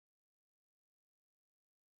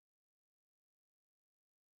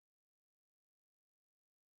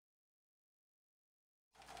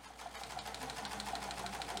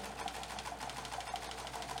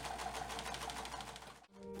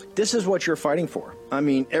This is what you're fighting for. I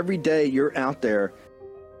mean, every day you're out there.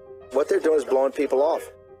 What they're doing is blowing people off.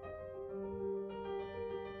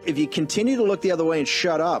 If you continue to look the other way and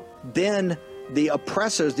shut up, then the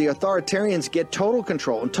oppressors, the authoritarians, get total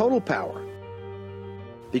control and total power.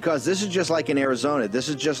 Because this is just like in Arizona. This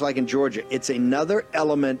is just like in Georgia. It's another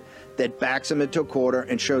element that backs them into a corner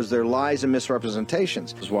and shows their lies and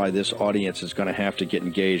misrepresentations. This is why this audience is going to have to get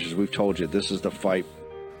engaged. As we've told you, this is the fight.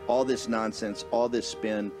 All this nonsense, all this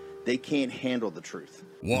spin, they can't handle the truth.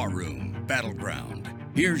 War Room Battleground.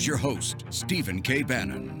 Here's your host, Stephen K.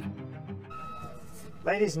 Bannon.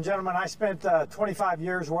 Ladies and gentlemen, I spent 25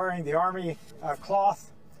 years wearing the Army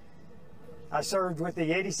cloth. I served with the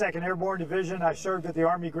 82nd Airborne Division. I served with the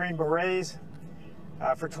Army Green Berets.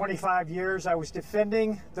 For 25 years, I was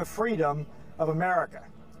defending the freedom of America.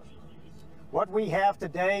 What we have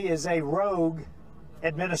today is a rogue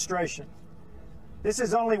administration. This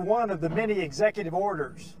is only one of the many executive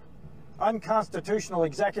orders, unconstitutional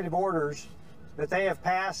executive orders, that they have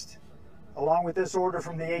passed, along with this order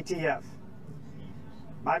from the ATF.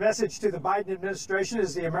 My message to the Biden administration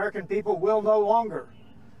is the American people will no longer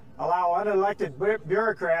allow unelected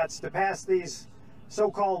bureaucrats to pass these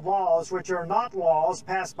so-called laws, which are not laws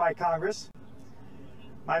passed by Congress.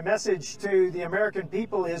 My message to the American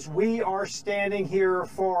people is we are standing here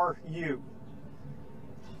for you.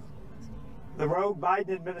 The rogue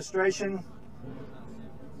Biden administration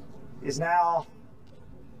is now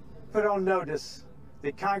put on notice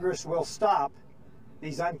that Congress will stop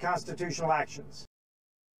these unconstitutional actions.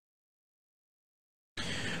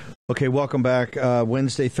 Okay, welcome back.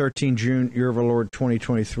 Wednesday, 13 June, year of our Lord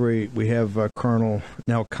 2023. We have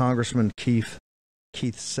now Congressman Keith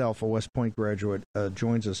Self, a West Point graduate,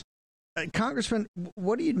 joins us. Congressman,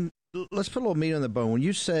 let's put a little meat on the bone. When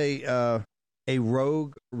you say a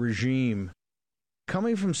rogue regime,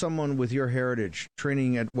 coming from someone with your heritage,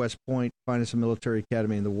 training at West Point, finest military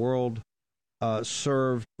academy in the world,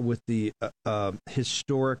 served with the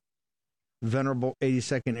historic, venerable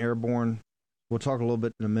 82nd Airborne. We'll talk a little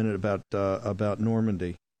bit in a minute about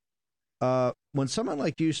Normandy. When someone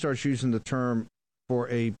like you starts using the term for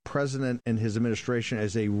a president and his administration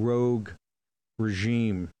as a rogue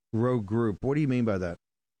regime, rogue group, what do you mean by that?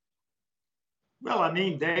 Well, I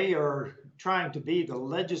mean, they are trying to be the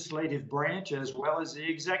legislative branch as well as the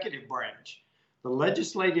executive branch. The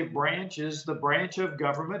legislative branch is the branch of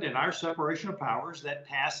government in our separation of powers that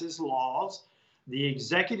passes laws. The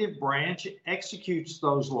executive branch executes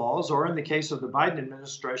those laws, or in the case of the Biden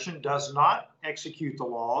administration, does not execute the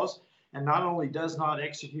laws, and not only does not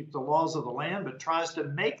execute the laws of the land, but tries to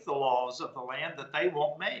make the laws of the land that they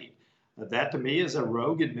want made. That, to me, is a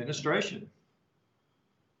rogue administration.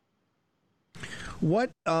 What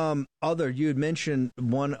you had mentioned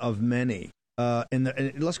one of many,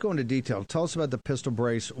 and let's go into detail. Tell us about the pistol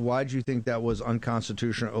brace. Why did you think that was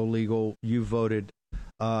unconstitutional, illegal? You voted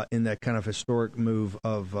in that kind of historic move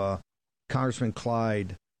of Congressman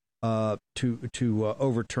Clyde to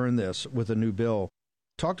overturn this with a new bill.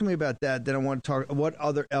 Talk to me about that. Then I want to talk, what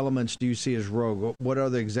other elements do you see as rogue? What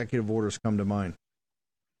other executive orders come to mind?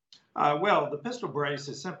 Well, the pistol brace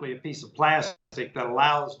is simply a piece of plastic that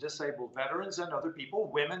allows disabled veterans and other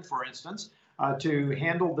people, women, for instance, to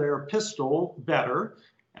handle their pistol better.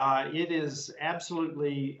 It is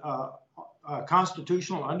absolutely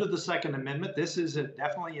constitutional under the Second Amendment. This is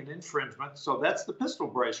definitely an infringement. So that's the pistol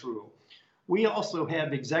brace rule. We also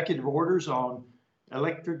have executive orders on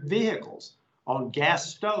electric vehicles, on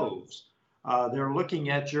gas stoves. They're looking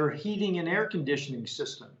at your heating and air conditioning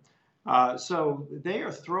system. So they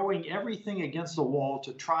are throwing everything against the wall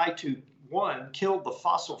to try to, one, kill the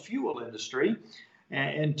fossil fuel industry,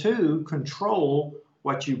 and two, control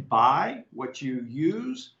what you buy, what you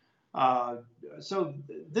use. So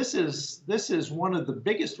this is one of the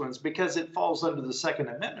biggest ones because it falls under the Second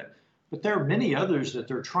Amendment. But there are many others that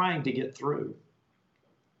they're trying to get through.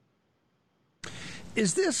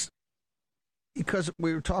 Is this because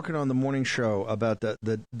we were talking on the morning show about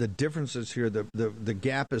the differences here? The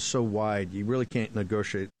gap is so wide, you really can't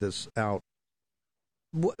negotiate this out.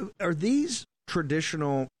 Are these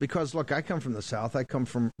traditional? Because look, I come from the South. I come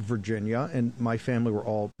from Virginia, and my family were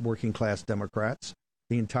all working class Democrats.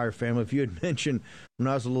 The entire family. If you had mentioned when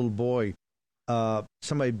I was a little boy,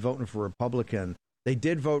 somebody voting for Republican, they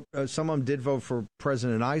did vote. Some of them did vote for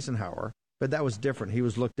President Eisenhower, but that was different. He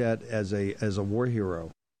was looked at as a war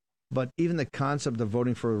hero. But even the concept of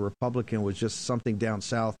voting for a Republican was just something down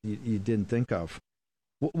south you didn't think of.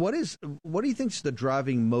 What do you think is the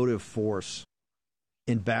driving motive force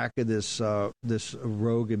in back of this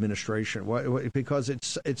rogue administration? Because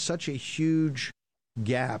it's such a huge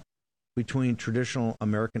gap between traditional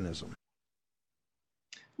Americanism.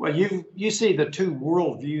 Well, you see the two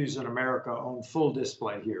worldviews in America on full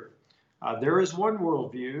display here. There is one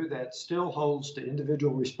worldview that still holds to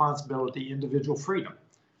individual responsibility, individual freedom.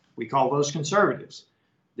 We call those conservatives.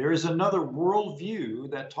 There is another worldview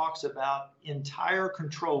that talks about entire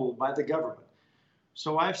control by the government.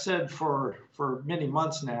 So I've said for many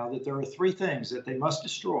months now that there are three things that they must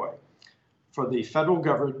destroy for the federal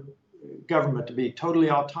government to be totally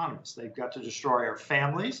autonomous. They've got to destroy our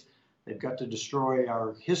families. They've got to destroy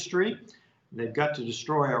our history. They've got to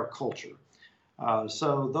destroy our culture.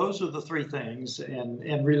 So those are the three things,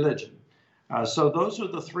 and religion. So those are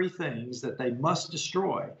the three things that they must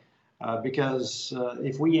destroy, because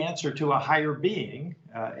if we answer to a higher being,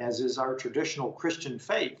 as is our traditional Christian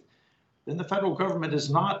faith, then the federal government is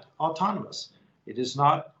not autonomous. It is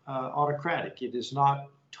not autocratic. It is not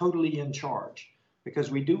totally in charge, because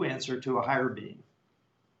we do answer to a higher being.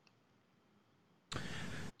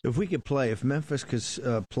 If we could play, if Memphis could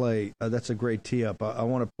play, that's a great tee-up. I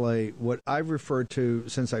want to play what I've referred to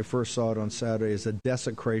since I first saw it on Saturday as a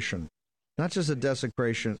desecration. Not just a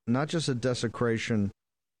desecration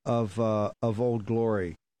of Old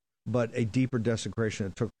Glory, but a deeper desecration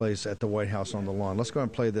that took place at the White House on the lawn. Let's go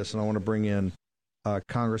and play this, and I want to bring in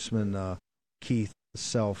Congressman Keith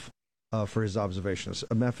Self for his observations.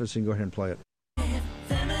 Memphis, you can go ahead and play it.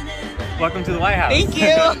 Welcome to the White House. Thank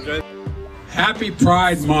you. Happy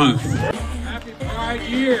Pride Month. Happy Pride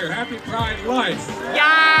Year. Happy Pride Life.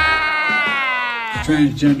 Yeah!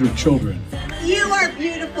 Transgender children. You are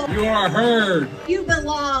beautiful. You are heard. You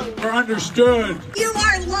belong. You are understood. You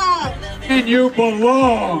are loved. And you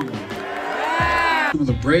belong. Some of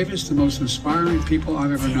the bravest and most inspiring people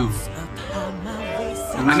I've ever known.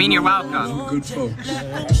 And you're welcome. Some good folks.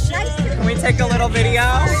 Can we take a little video?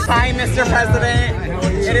 Hi, Mr. President.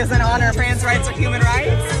 It is an honor. Trans rights are human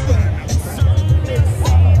rights.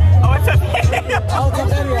 Oh, it's a video. Oh, it's a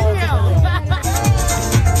video.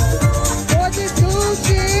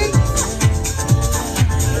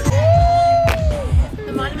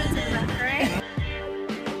 The monument's in the back, right?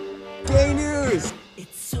 Gay news.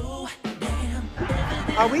 It's so damn.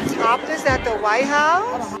 Are we topless at the White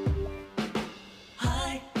House?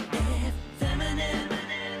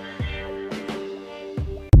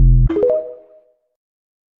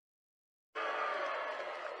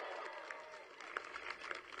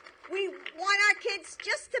 We want our kids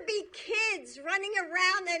just to be kids, running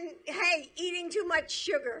around and, hey, eating too much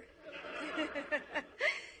sugar.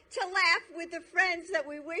 To laugh with the friends that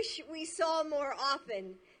we wish we saw more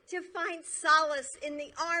often. To find solace in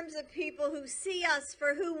the arms of people who see us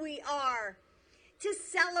for who we are. To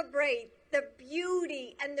celebrate the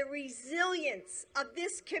beauty and the resilience of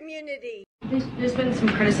this community. There's been some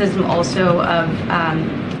criticism also of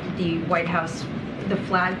the White House, the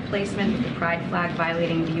flag placement, the pride flag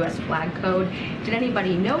violating the U.S. flag code. Did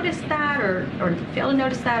anybody notice that or fail to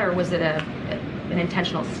notice that, or was it an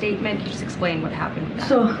intentional statement? Could you just explain what happened with that?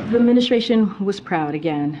 So the administration was proud,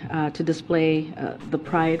 again, to display the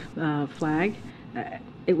pride flag.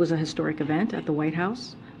 It was a historic event at the White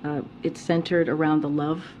House. It's centered around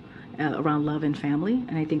love and family,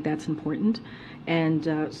 and I think that's important.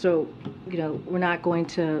 And so, we're not going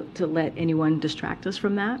to let anyone distract us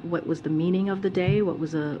from that. What was the meaning of the day? What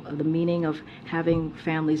was the meaning of having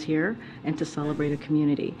families here and to celebrate a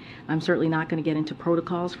community? I'm certainly not going to get into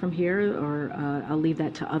protocols from here, or I'll leave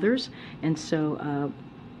that to others. And so,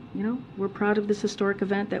 we're proud of this historic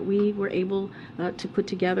event that we were able to put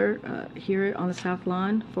together here on the South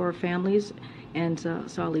Lawn for our families. And so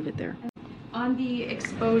I'll leave it there. On the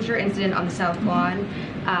exposure incident on the South Lawn,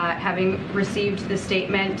 having received the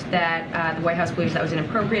statement that the White House believes that was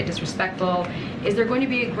inappropriate, disrespectful, is there going to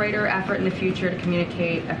be a greater effort in the future to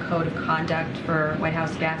communicate a code of conduct for White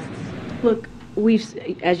House guests? Look,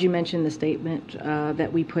 as you mentioned, the statement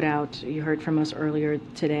that we put out, you heard from us earlier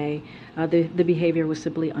today, the behavior was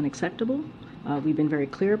simply unacceptable. We've been very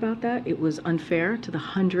clear about that. It was unfair to the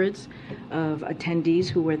hundreds of attendees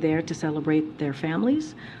who were there to celebrate their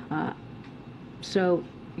families. So,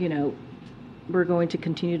 we're going to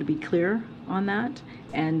continue to be clear on that.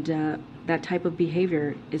 And that type of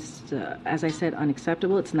behavior is, as I said,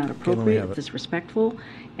 unacceptable. It's not appropriate. It's disrespectful.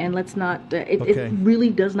 And let's not, it really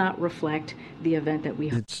does not reflect the event that we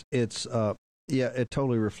had. It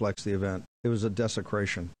totally reflects the event. It was a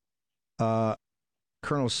desecration. Colonel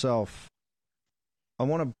Self, I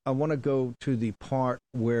want to go to the part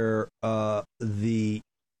where the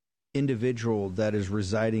individual that is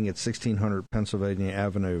residing at 1600 Pennsylvania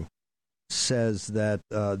Avenue says that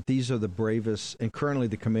these are the bravest, and currently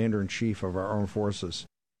the commander-in-chief of our armed forces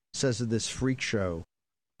says that this freak show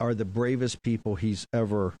are the bravest people he's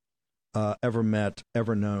ever met,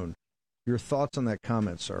 ever known. Your thoughts on that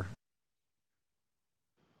comment, sir?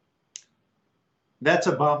 That's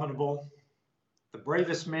abominable. The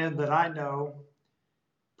bravest men that I know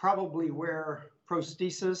probably wear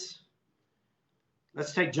prosthesis.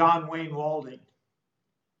 Let's take John Wayne Walding,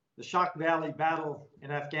 the Shock Valley battle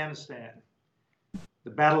in Afghanistan.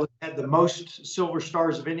 The battle that had the most silver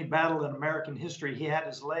stars of any battle in American history. He had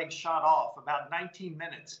his legs shot off about 19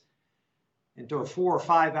 minutes into a 4 or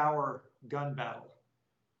 5 hour gun battle.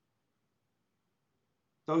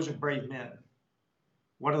 Those are brave men.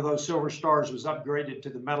 One of those silver stars was upgraded to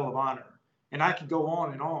the Medal of Honor. And I could go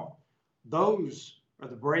on and on. Those are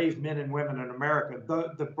the brave men and women in America.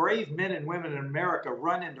 The brave men and women in America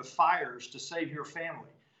run into fires to save your family.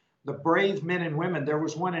 The brave men and women, there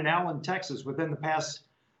was one in Allen, Texas within the past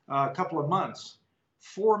couple of months,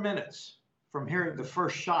 4 minutes from hearing the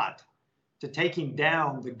first shot to taking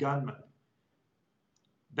down the gunman.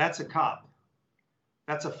 That's a cop.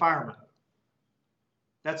 That's a fireman.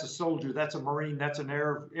 That's a soldier. That's a Marine. That's an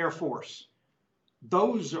Air Force.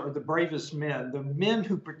 Those are the bravest men, the men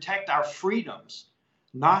who protect our freedoms,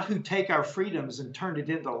 not who take our freedoms and turn it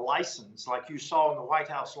into license like you saw on the White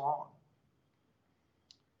House lawn.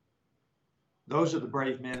 Those are the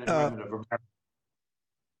brave men and women of America.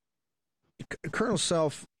 Colonel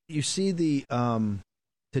Self, you see the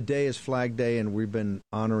today is Flag Day, and we've been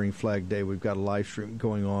honoring Flag Day. We've got a live stream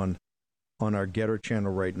going on our Getter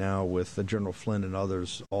channel right now with General Flynn and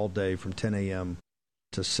others all day from 10 a.m.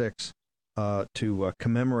 to 6 to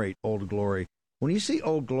commemorate Old Glory. When you see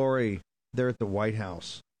Old Glory there at the White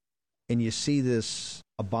House and you see this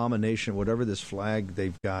abomination, whatever this flag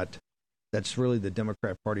they've got, that's really the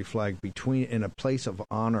Democrat Party flag in a place of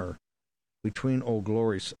honor between Old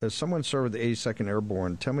Glories. As someone served with the 82nd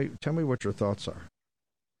Airborne, tell me what your thoughts are.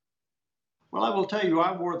 Well, I will tell you,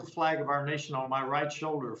 I wore the flag of our nation on my right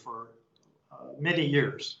shoulder for many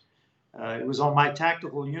years. It was on my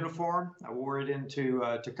tactical uniform. I wore it into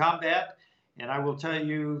to combat, and I will tell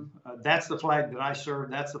you, that's the flag that I serve.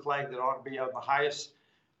 That's the flag that ought to be on the highest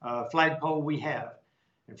flagpole we have.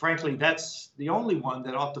 And frankly, that's the only one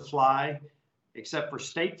that ought to fly, except for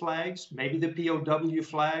state flags, maybe the POW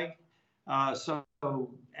flag. So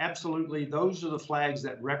absolutely, those are the flags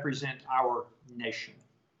that represent our nation.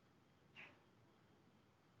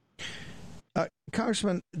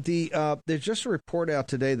 Congressman, there's just a report out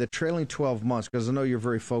today that trailing 12 months, because I know you're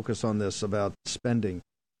very focused on this about spending,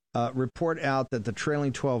 report out that the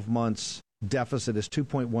trailing 12 months deficit is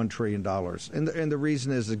 $2.1 trillion. And the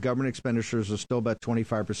reason is that government expenditures are still about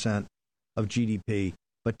 25% of GDP,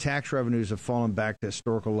 but tax revenues have fallen back to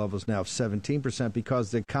historical levels now of 17%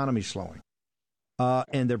 because the economy's slowing.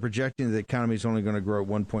 And they're projecting the economy is only going to grow at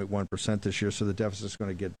 1.1% this year, so the deficit is going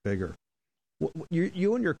to get bigger.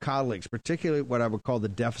 You and your colleagues, particularly what I would call the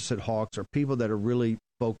deficit hawks, are people that are really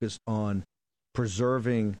focused on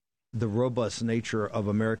preserving the robust nature of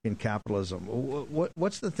American capitalism.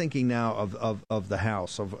 What's the thinking now of the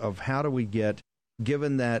House, of how do we get,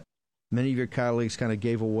 given that many of your colleagues kind of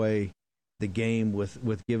gave away the game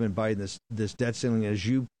with giving Biden this debt ceiling, as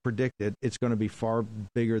you predicted, it's going to be far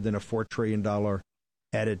bigger than a $4 trillion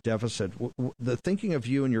added deficit. The thinking of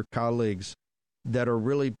you and your colleagues that are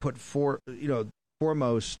really put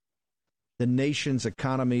foremost the nation's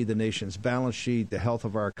economy, the nation's balance sheet, the health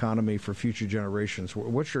of our economy for future generations.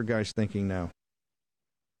 What's your guys thinking now?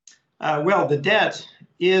 Well, the debt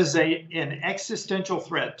is an existential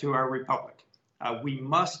threat to our republic. We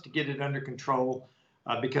must get it under control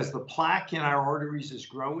because the plaque in our arteries is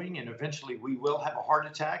growing, and eventually we will have a heart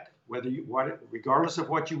attack, regardless of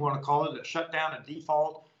what you want to call it, a shutdown, a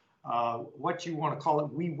default, what you want to call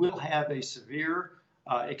it, we will have a severe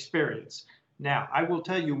experience. Now, I will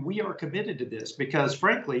tell you, we are committed to this because,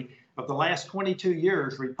 frankly, of the last 22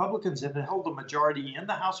 years, Republicans have held a majority in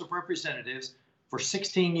the House of Representatives for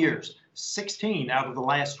 16 years, 16 out of the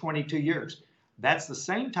last 22 years. That's the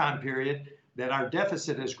same time period that our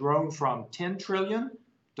deficit has grown from 10 trillion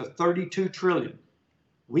to 32 trillion.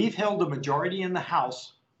 We've held a majority in the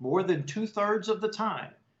House more than 2/3 of the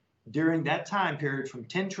time during that time period from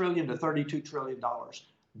 10 trillion to $32 trillion.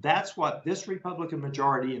 That's what this Republican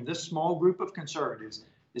majority and this small group of conservatives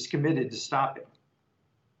is committed to stopping.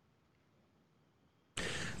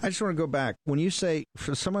 I just want to go back. When you say,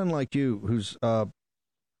 for someone like you who's,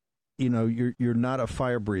 you're not a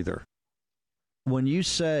fire breather, when you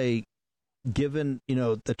say, given,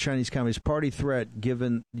 the Chinese Communist Party threat,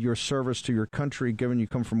 given your service to your country, given you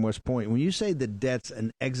come from West Point, when you say the debt's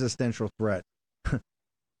an existential threat,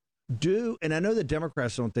 and I know the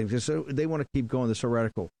Democrats don't think this, so they want to keep going this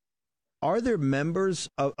heretical. Are there members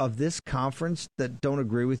of this conference that don't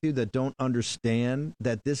agree with you, that don't understand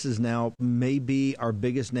that this is now maybe our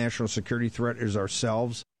biggest national security threat is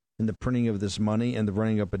ourselves in the printing of this money and the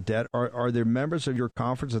running up of debt? Are there members of your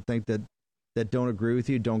conference that think that don't agree with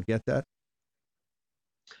you, don't get that?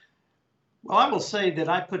 Well, I will say that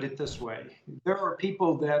I put it this way. There are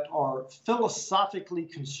people that are philosophically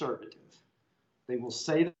conservative. They will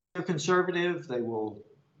say they're conservative. They will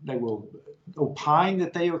opine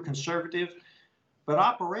that they are conservative, but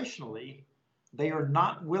operationally, they are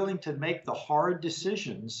not willing to make the hard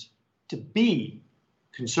decisions to be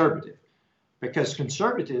conservative, because a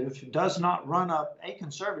conservative does not run up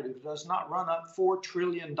 $4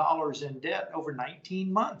 trillion in debt over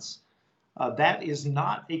 19 months. That is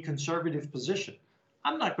not a conservative position.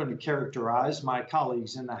 I'm not going to characterize my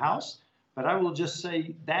colleagues in the House, but I will just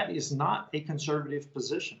say that is not a conservative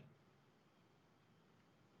position.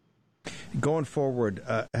 Going forward,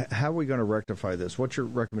 how are we going to rectify this? What's your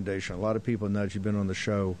recommendation? A lot of people know that you've been on the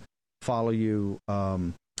show, follow you,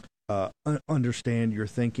 understand your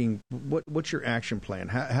thinking. What's your action plan?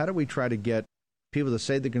 How do we try to get people to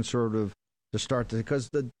say the conservative to start to, because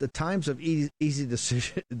the times of easy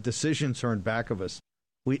decisions are in back of us.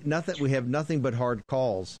 We have nothing but hard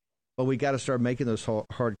calls, but we got to start making those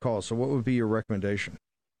hard calls. So what would be your recommendation?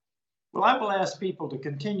 Well, I will ask people to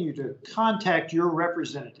continue to contact your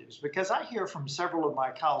representatives, because I hear from several of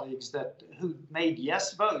my colleagues who made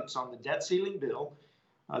yes votes on the debt ceiling bill.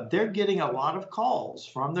 They're getting a lot of calls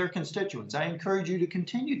from their constituents. I encourage you to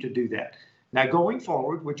continue to do that. Now, going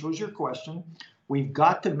forward, which was your question, we've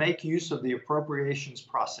got to make use of the appropriations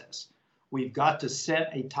process. We've got to set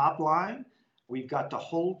a top line. We've got to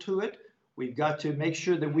hold to it. We've got to make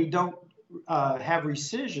sure that we don't have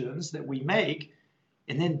rescissions that we make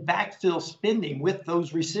and then backfill spending with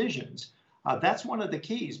those rescissions. That's one of the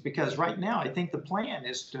keys, because right now I think the plan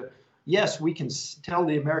is to, yes, we can tell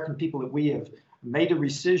the American people that we have made a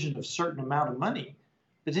rescission of a certain amount of money,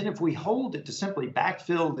 but then if we hold it to simply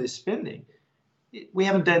backfill the spending, we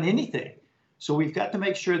haven't done anything. So we've got to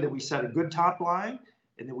make sure that we set a good top line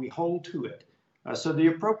and that we hold to it. So the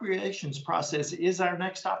appropriations process is our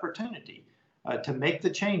next opportunity to make the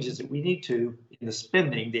changes that we need to in the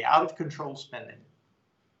spending, the out-of-control spending.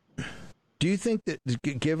 Do you think that,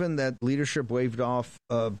 given that leadership waved off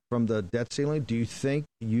from the debt ceiling, do you think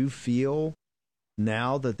you feel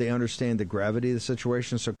now that they understand the gravity of the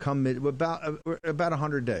situation? So come about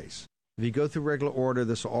 100 days. If you go through regular order,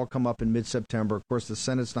 this will all come up in mid-September. Of course, the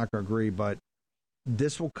Senate's not going to agree, but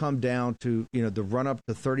this will come down to, the run up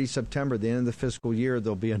to 30 September, the end of the fiscal year. This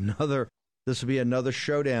will be another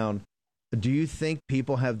showdown. Do you think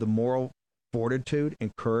people have the moral fortitude and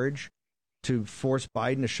courage to force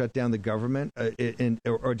Biden to shut down the government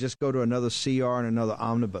or just go to another CR and another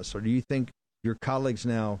omnibus? Or do you think your colleagues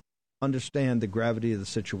now understand the gravity of the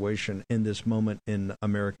situation in this moment in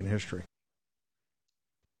American history?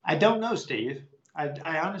 I don't know, Steve.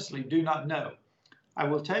 I honestly do not know. I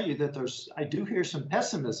will tell you that I do hear some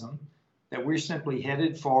pessimism that we're simply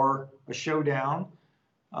headed for a showdown,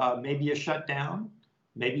 maybe a shutdown,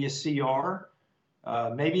 maybe a CR,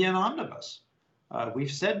 maybe an omnibus.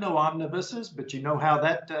 We've said no omnibuses, but you know how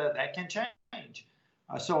that can change.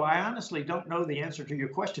 So I honestly don't know the answer to your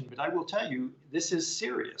question, but I will tell you this is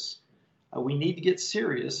serious. We need to get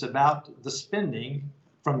serious about the spending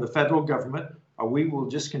from the federal government, or we will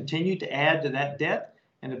just continue to add to that debt,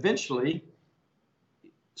 and eventually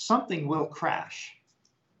something will crash.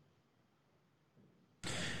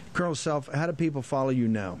 Colonel Self, how do people follow you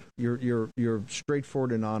now? You're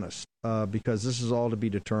straightforward and honest, because this is all to be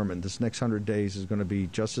determined. This next 100 days is going to be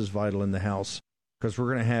just as vital in the House, because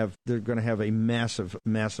they're going to have a massive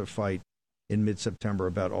fight in mid-September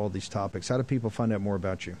about all these topics. How do people find out more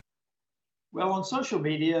about you? Well, on social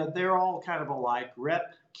media, they're all kind of alike.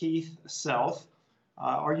 Rep Keith Self,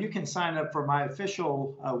 or you can sign up for my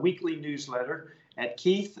official weekly newsletter at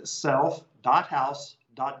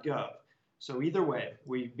keithself.house.gov. So either way,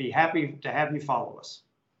 we'd be happy to have you follow us.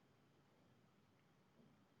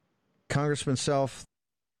 Congressman Self,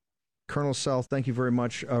 Colonel Self, thank you very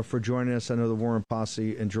much for joining us. I know the Warren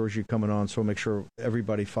Posse enjoys you coming on, so we'll make sure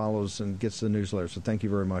everybody follows and gets the newsletter. So thank you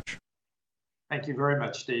very much. Thank you very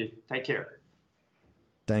much, Steve. Take care.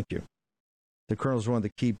 Thank you. The Colonel is one of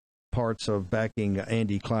the key parts of backing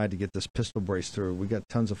Andy Clyde to get this pistol brace through. We got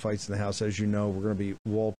tons of fights in the House, as you know. We're going to be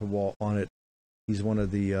wall to wall on it. He's one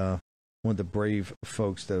of the brave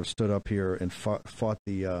folks that have stood up here and fought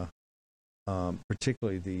the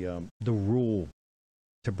particularly the rule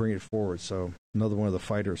to bring it forward. So another one of the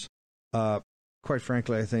fighters. Quite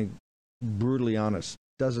frankly, I think brutally honest,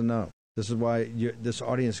 doesn't know. This is why this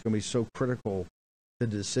audience is going to be so critical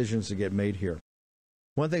the decisions that get made here.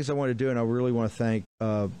 One of the things I want to do, and I really want to thank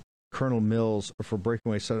Colonel Mills for breaking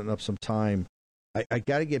away, setting up some time. I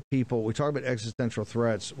got to get people, we talk about existential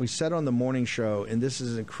threats. We said on the morning show, and this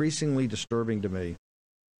is increasingly disturbing to me,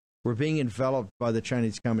 we're being enveloped by the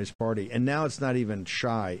Chinese Communist Party, and now it's not even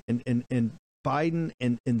shy. And Biden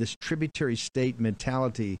and this tributary state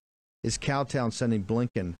mentality is kowtown sending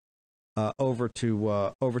Blinken over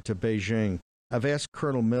to Beijing. I've asked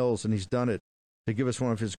Colonel Mills, and he's done it, to give us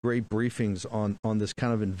one of his great briefings on this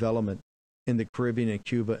kind of envelopment in the Caribbean and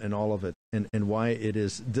Cuba and all of it, and why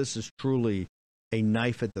this is truly a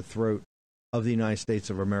knife at the throat of the United States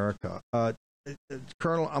of America.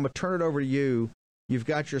 Colonel, I'm going to turn it over to you. You've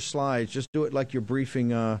got your slides. Just do it like you're briefing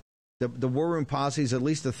the War Room posse is at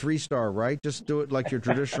least a 3-star, right? Just do it like your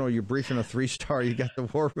traditional, you're briefing a 3-star. You got the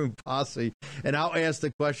War Room posse, and I'll ask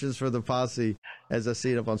the questions for the posse as I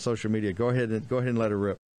see it up on social media. Go ahead and let it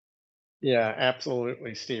rip. Yeah,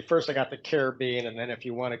 absolutely, Steve. First, I got the Caribbean, and then if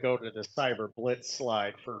you want to go to the Cyber Blitz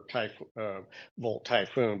slide for Volt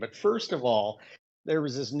Typhoon. But first of all, there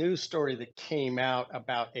was this news story that came out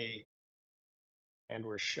about and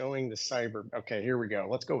we're showing the cyber. Okay, here we go.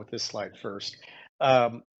 Let's go with this slide first.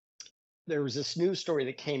 There was this news story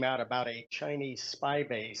that came out about a Chinese spy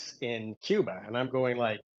base in Cuba, and I'm going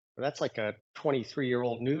like, well, that's like a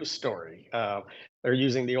 23-year-old news story. They're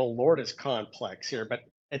using the old Lourdes complex here, but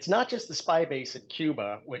it's not just the spy base in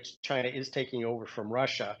Cuba, which China is taking over from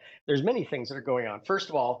Russia. There's many things that are going on. First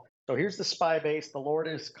of all, so here's the spy base, the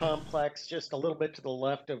Lourdes complex, just a little bit to the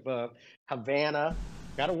left of Havana.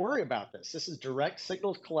 Got to worry about this. This is direct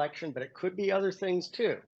signals collection, but it could be other things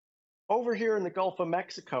too. Over here in the Gulf of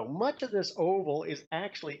Mexico, much of this oval is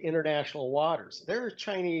actually international waters. There are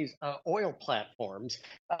Chinese oil platforms,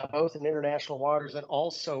 both in international waters and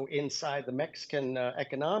also inside the Mexican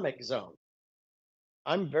economic zone.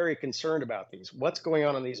 I'm very concerned about these. What's going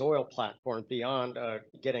on these oil platforms beyond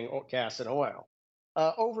getting gas and oil?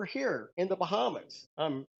 Over here in the Bahamas,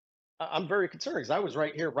 I'm very concerned because I was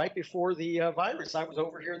right here right before the virus. I was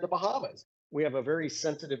over here in the Bahamas. We have a very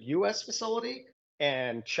sensitive U.S. facility,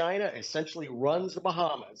 and China essentially runs the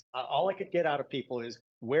Bahamas. All I could get out of people is,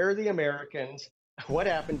 where are the Americans? What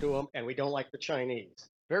happened to them? And we don't like the Chinese.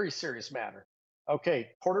 Very serious matter. Okay,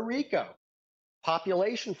 Puerto Rico,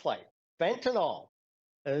 population flight, fentanyl.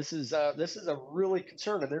 This is a really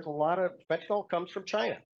concern, and there's a lot of fentanyl comes from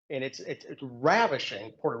China, and it's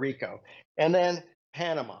ravishing Puerto Rico. And then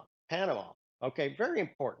Panama. Okay, very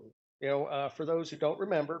important. For those who don't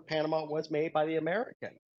remember, Panama was made by the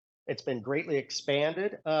American. It's been greatly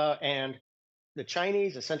expanded, and the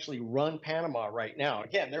Chinese essentially run Panama right now.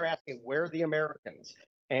 Again, they're asking, where are the Americans?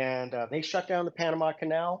 And they shut down the Panama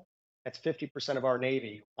Canal. That's 50% of our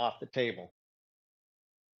Navy off the table.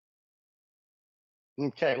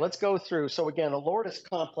 Okay, let's go through. So again, a Lourdes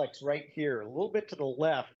complex right here, a little bit to the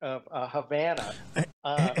left of Havana.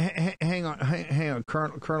 Hang on,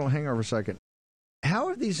 Colonel, hang on for a second. How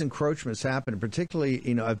have these encroachments happened?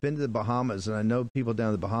 Particularly, I've been to the Bahamas, and I know people down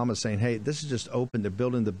in the Bahamas saying, hey, this is just open. They're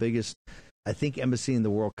building the biggest, I think, embassy in the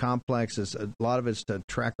world complex. A lot of it's to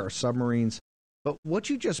track our submarines. But what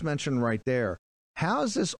you just mentioned right there, how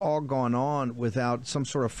has this all gone on without some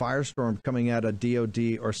sort of firestorm coming out of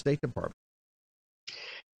DOD or State Department?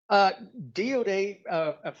 DOD,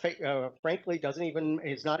 frankly,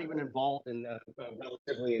 is not even involved in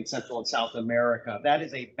relatively in Central and South America. That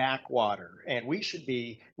is a backwater, and we should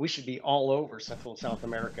be all over Central and South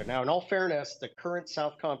America. Now, in all fairness, the current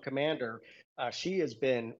Southcom commander, she has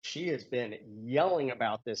been yelling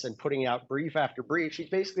about this and putting out brief after brief. She's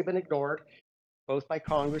basically been ignored, both by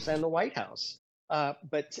Congress and the White House.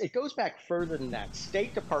 But it goes back further than that.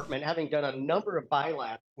 State Department, having done a number of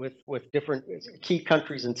bilats with different key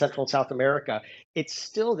countries in Central and South America, it's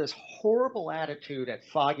still this horrible attitude at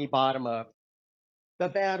Foggy Bottom of the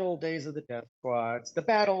bad old days of the death squads, the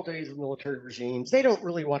bad old days of military regimes. They don't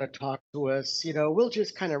really want to talk to us. We'll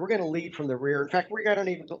just we're going to lead from the rear. In fact, we're not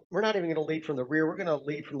even going to lead from the rear. We're going to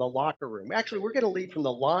lead from the locker room. Actually, we're going to lead from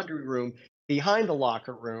the laundry room behind the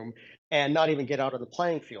locker room and not even get out of the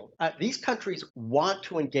playing field. These countries want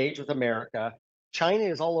to engage with America. China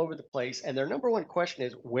is all over the place, and their number one question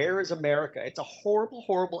is, where is America? It's a horrible,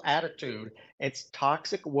 horrible attitude. It's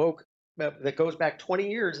toxic woke that goes back 20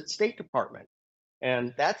 years at State Department.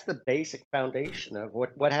 And that's the basic foundation of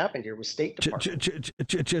what happened here with State Department.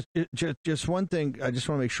 Just one thing, I just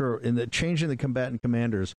want to make sure, in the change in the combatant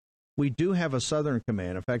commanders, we do have a Southern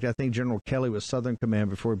Command. In fact, I think General Kelly was Southern Command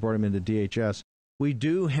before we brought him into DHS. We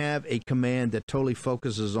do have a command that totally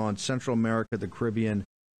focuses on Central America, the Caribbean,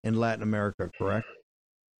 and Latin America, correct?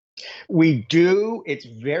 We do. It's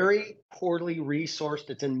very poorly resourced.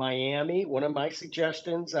 It's in Miami. One of my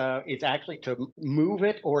suggestions is actually to move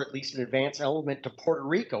it, or at least an advanced element, to Puerto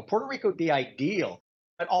Rico. Puerto Rico would be ideal.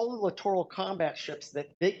 But all the littoral combat ships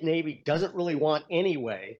that Big Navy doesn't really want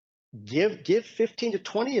anyway, give 15 to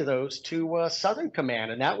 20 of those to Southern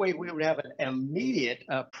Command, and that way we would have an immediate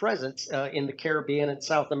presence in the Caribbean and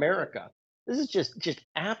South America. This is just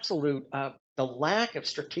absolute the lack of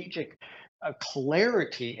strategic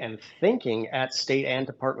clarity and thinking at state and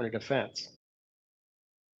Department of Defense.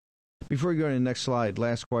 Before we go to the next slide,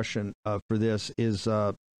 last question for this is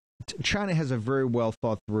China has a very well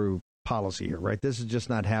thought through policy here, right? This is just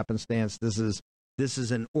not happenstance. This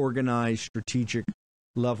is an organized, strategic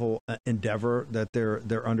level endeavor that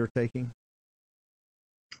they're undertaking.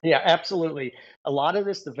 Yeah, absolutely. A lot of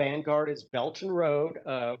this, the vanguard is Belt and Road,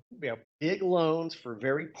 big loans for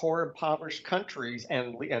very poor, impoverished countries,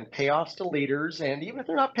 and payoffs to leaders. And even if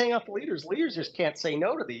they're not paying off the leaders just can't say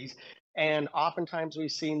no to these. And oftentimes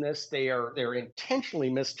we've seen this; they're intentionally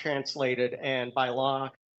mistranslated, and by law,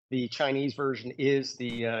 the Chinese version is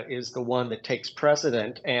the one that takes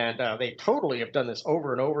precedent. And they totally have done this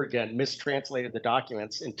over and over again, mistranslated the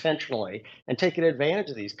documents intentionally and taken advantage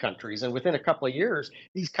of these countries. And within a couple of years,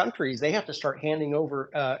 these countries, they have to start handing over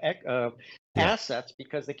assets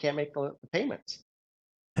because they can't make the payments.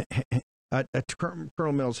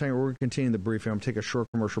 Colonel Mills, hang on, we're continuing the briefing. I'm going to take a short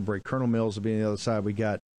commercial break. Colonel Mills will be on the other side. We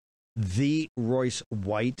got the Royce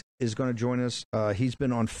White is going to join us. He's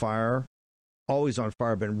been on fire. Always on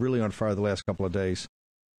fire, been really on fire the last couple of days.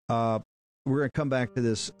 We're going to come back to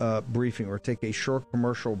this briefing or take a short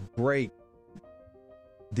commercial break.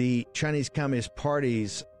 The Chinese Communist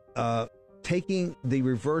Party's taking the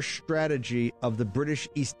reverse strategy of the British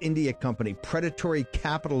East India Company, predatory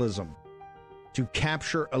capitalism, to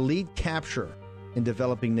capture elite capture in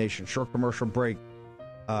developing nations. Short commercial break.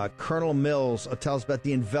 Colonel Mills tells about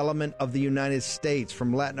the envelopment of the United States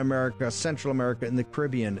from Latin America, Central America, and the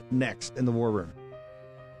Caribbean next in the War Room.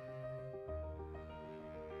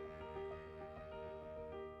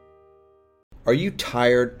 Are you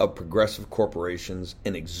tired of progressive corporations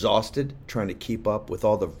and exhausted trying to keep up with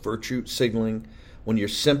all the virtue signaling when you're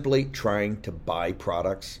simply trying to buy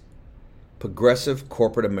products? Progressive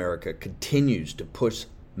corporate America continues to push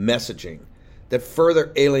messaging that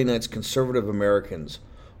further alienates conservative Americans,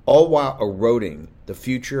 all while eroding the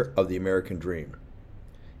future of the American dream.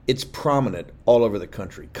 It's prominent all over the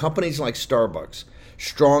country. Companies like Starbucks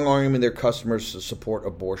strong-arming their customers to support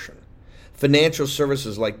abortion. Financial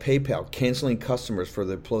services like PayPal canceling customers for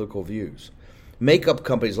their political views. Makeup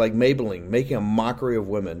companies like Maybelline making a mockery of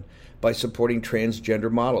women by supporting transgender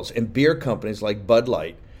models. And beer companies like Bud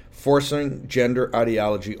Light forcing gender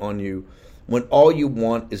ideology on you when all you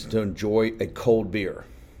want is to enjoy a cold beer.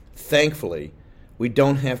 Thankfully, we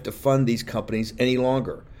don't have to fund these companies any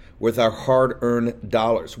longer with our hard-earned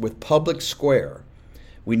dollars. With Public Square,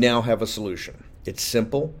 we now have a solution. It's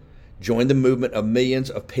simple. Join the movement of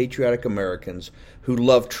millions of patriotic Americans who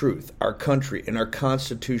love truth, our country, and our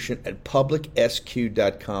Constitution at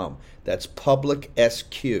publicsq.com. That's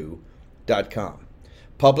publicsq.com.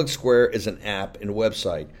 Public Square is an app and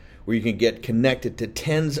website where you can get connected to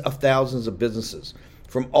tens of thousands of businesses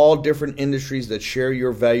from all different industries that share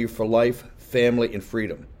your value for life, family, and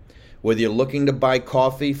freedom. Whether you're looking to buy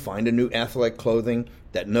coffee, find a new athletic clothing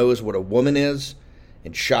that knows what a woman is,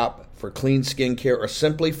 and shop for clean skincare, or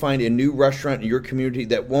simply find a new restaurant in your community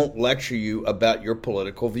that won't lecture you about your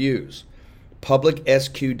political views,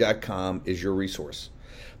 publicsq.com is your resource.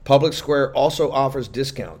 Public Square also offers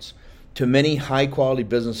discounts to many high-quality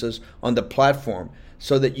businesses on the platform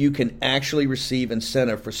so that you can actually receive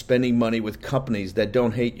incentive for spending money with companies that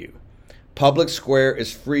don't hate you. Public Square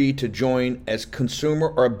is free to join as consumer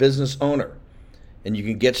or a business owner, and you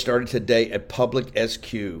can get started today at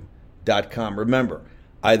publicsq.com. Remember,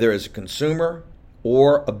 either as a consumer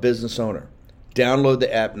or a business owner. Download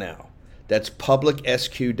the app now. That's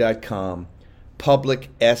publicsq.com, publicsq.com.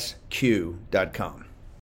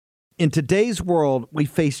 In today's world, we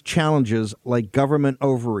face challenges like government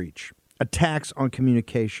overreach, attacks on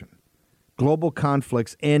communication, global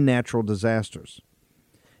conflicts, and natural disasters.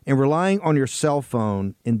 And relying on your cell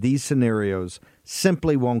phone in these scenarios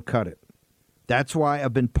simply won't cut it. That's why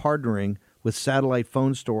I've been partnering with Satellite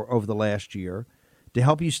Phone Store over the last year to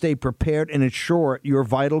help you stay prepared and ensure your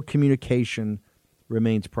vital communication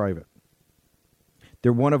remains private.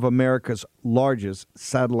 They're one of America's largest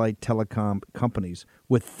satellite telecom companies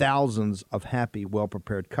with thousands of happy,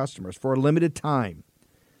 well-prepared customers. For a limited time,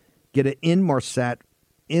 get an Inmarsat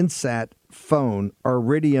phone or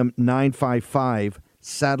Iridium 955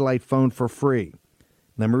 satellite phone for free.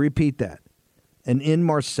 Let me repeat that. an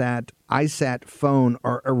Inmarsat iSat phone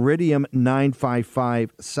or Iridium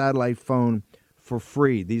 955 satellite phone for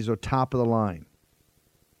free. These are top of the line.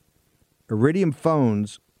 Iridium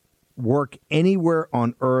phones work anywhere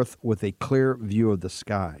on Earth with a clear view of the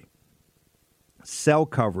sky. Cell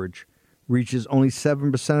coverage reaches only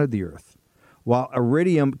 7% of the Earth, while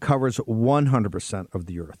Iridium covers 100% of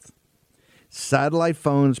the Earth. Satellite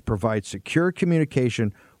phones provide secure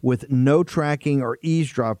communication with no tracking or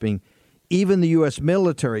eavesdropping. Even the U.S.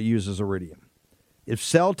 military uses Iridium. If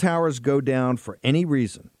cell towers go down for any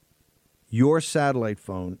reason, your satellite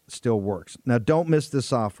phone still works. Now, don't miss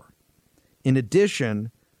this offer. In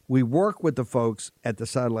addition, we work with the folks at the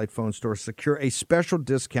satellite phone store to secure a special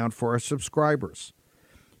discount for our subscribers.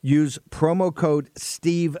 Use promo code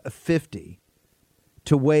STEVE50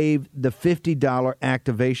 to waive the $50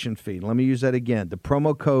 activation fee. Let me use that again. The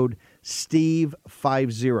promo code STEVE50,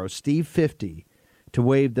 STEVE50, to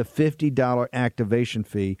waive the $50 activation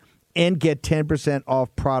fee and get 10%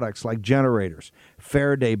 off products like generators,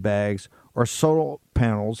 Faraday bags, or solar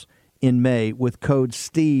panels in May with code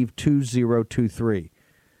STEVE2023.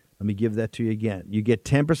 Let me give that to you again. You get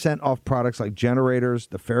 10% off products like generators,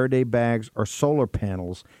 the Faraday bags, or solar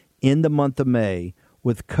panels in the month of May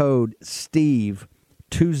with code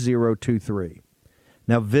STEVE2023.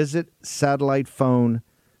 Now visit Satellite Phone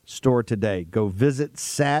Store today. Go visit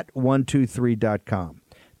sat123.com.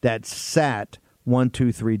 That's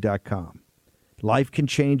sat123.com. Life can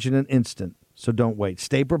change in an instant, so don't wait.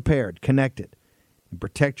 Stay prepared, connected, and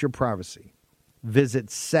protect your privacy. Visit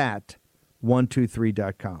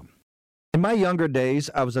sat123.com. In my younger days,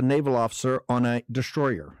 I was a naval officer on a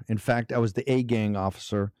destroyer. In fact, I was the A-gang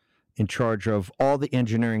officer in charge of all the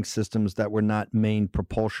engineering systems that were not main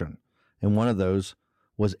propulsion. And one of those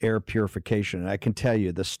was air purification. And I can tell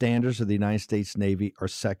you, the standards of the United States Navy are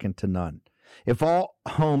second to none. If all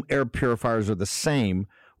home air purifiers are the same,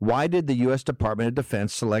 why did the U.S. Department of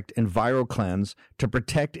Defense select EnviroCleanse to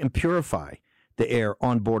protect and purify the air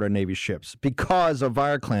on board our Navy ships? Because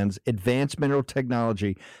EnviroCleanse advanced mineral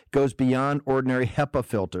technology goes beyond ordinary HEPA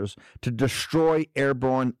filters to destroy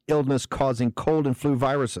airborne illness-causing cold and flu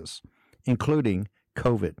viruses, including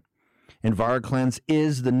COVID. EnviroCleanse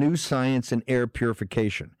is the new science in air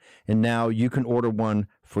purification, and now you can order one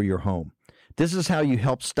for your home. This is how you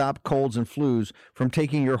help stop colds and flus from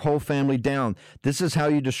taking your whole family down. This is how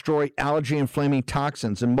you destroy allergy-inflaming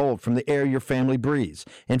toxins and mold from the air your family breathes.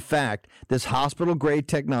 In fact, this hospital-grade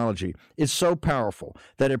technology is so powerful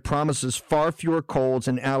that it promises far fewer colds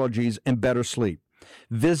and allergies and better sleep.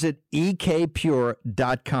 Visit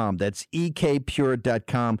ekpure.com. That's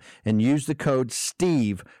ekpure.com and use the code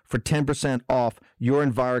STEVE for 10% off your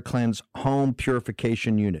EnviroCleanse home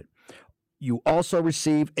purification unit. You also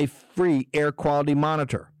receive a free air quality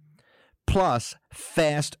monitor, plus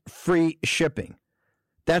fast, free shipping.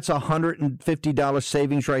 That's $150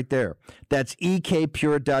 savings right there. That's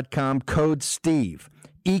ekpure.com, code STEVE.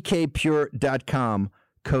 ekpure.com,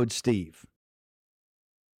 code STEVE.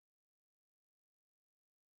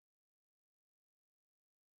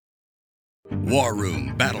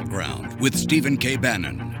 WarRoom Battleground with Stephen K.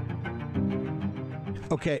 Bannon.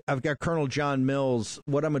 Okay, I've got Colonel John Mills.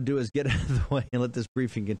 What I'm going to do is get out of the way and let this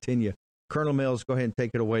briefing continue. Colonel Mills, go ahead and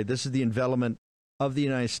take it away. This is the envelopment of the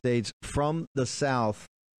United States from the South,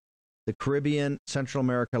 the Caribbean, Central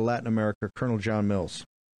America, Latin America. Colonel John Mills.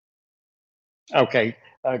 Okay.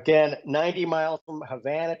 Again, 90 miles from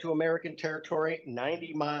Havana to American territory,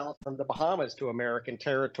 90 miles from the Bahamas to American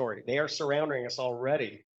territory. They are surrounding us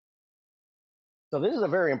already. So this is a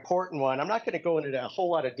very important one. I'm not going to go into a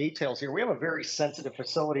whole lot of details here. We have a very sensitive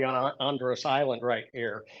facility on Honduras Island right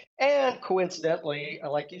here. And coincidentally,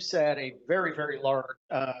 like you said, a very, very large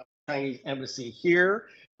Chinese embassy here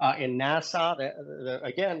in Nassau,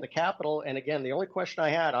 again, the capital. And again, the only question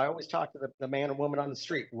I always talk to the man or woman on the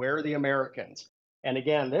street, where are the Americans? And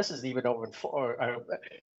again, this is even open for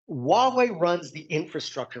Huawei runs the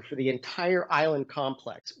infrastructure for the entire island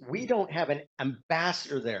complex. We don't have an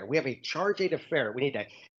ambassador there. We have a charge-aid affair. We need to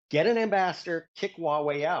get an ambassador, kick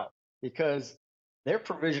Huawei out, because they're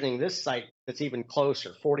provisioning this site that's even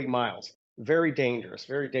closer, 40 miles. Very dangerous,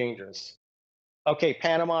 very dangerous. Okay,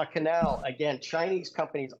 Panama Canal. Again, Chinese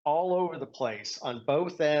companies all over the place on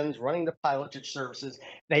both ends running the pilotage services.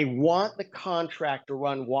 They want the contract to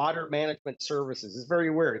run water management services. It's very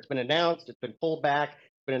weird. It's been announced. It's been pulled back.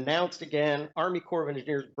 Been announced again. Army Corps of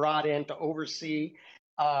Engineers brought in to oversee.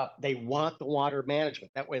 They want the water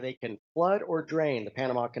management. That way they can flood or drain the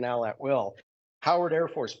Panama Canal at will. Howard Air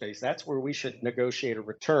Force Base, that's where we should negotiate a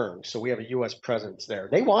return. So we have a U.S. presence there.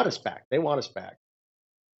 They want us back. They want us back.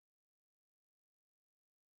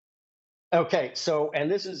 Okay, so, and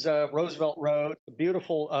this is Roosevelt Road, a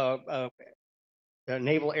beautiful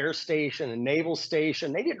naval air station, a naval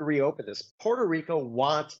station. They didn't reopen this. Puerto Rico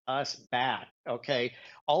wants us back. Okay,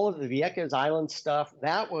 all of the Vieques Island stuff,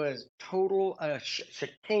 that was total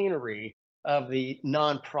chicanery of the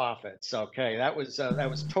nonprofits. Okay, that was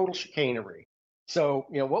total chicanery. So,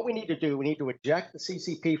 what we need to do, we need to eject the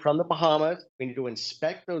CCP from the Bahamas. We need to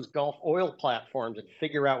inspect those Gulf oil platforms and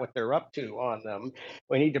figure out what they're up to on them.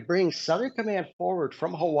 We need to bring Southern Command forward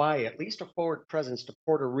from Hawaii, at least a forward presence to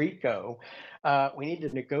Puerto Rico. We need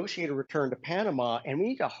to negotiate a return to Panama, and we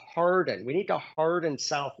need to harden. We need to harden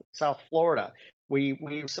South Florida.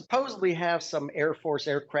 We supposedly have some Air Force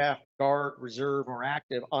aircraft, Guard, Reserve, or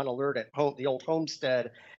active on alert at the old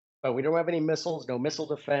Homestead, but we don't have any missiles, no missile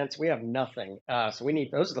defense. We have nothing. So we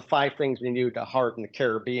need, those are the 5 things we need to harden the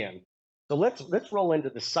Caribbean. So let's roll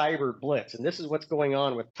into the cyber blitz, and this is what's going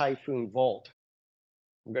on with Typhoon Volt.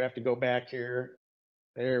 I'm gonna have to go back here.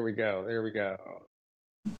 There we go. There we go.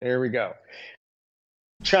 There we go.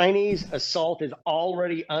 Chinese assault is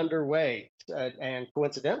already underway. And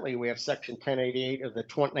coincidentally, we have Section 1088 of the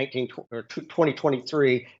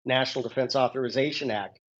 2023 National Defense Authorization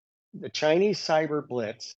Act. The Chinese cyber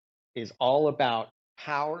blitz is all about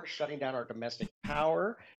power, shutting down our domestic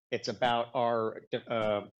power. It's about our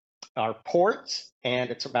ports, and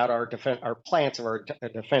it's about our plants of our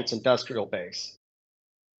defense industrial base.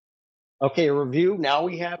 Okay, a review. Now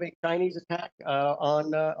we have a Chinese attack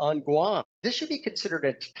on Guam. This should be considered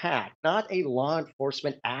an attack, not a law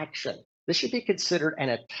enforcement action. This should be considered an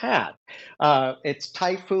attack. It's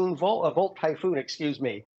Typhoon Volt Typhoon, excuse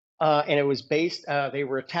me, and it was based. They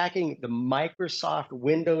were attacking the Microsoft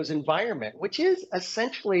Windows environment, which is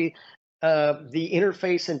essentially the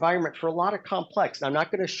interface environment for a lot of complex. Now, I'm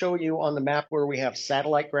not going to show you on the map where we have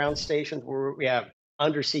satellite ground stations, where we have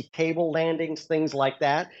undersea cable landings, things like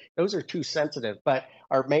that. Those are too sensitive, but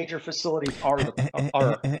our major facilities are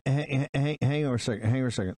Hang on a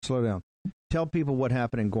second. Slow down. Tell people what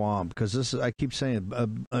happened in Guam, because this is, I keep saying,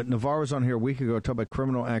 Navarro was on here a week ago talking about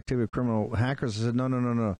criminal activity, criminal hackers. I said,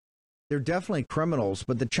 no. They're definitely criminals,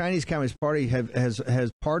 but the Chinese Communist Party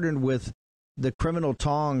has partnered with the criminal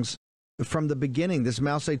Tongs from the beginning. This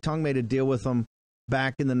Mao Zedong made a deal with them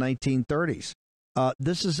back in the 1930s.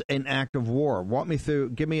 This is an act of war. Walk me through.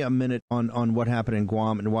 Give me a minute on what happened in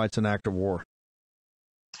Guam and why it's an act of war.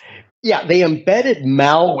 Yeah, they embedded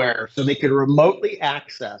malware so they could remotely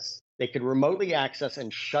access.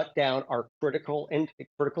 And shut down our critical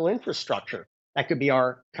infrastructure. That could be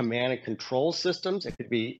our command and control systems. It could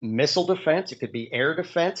be missile defense. It could be air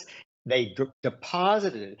defense. They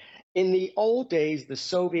deposited. In the old days, the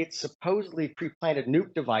Soviets supposedly pre-planted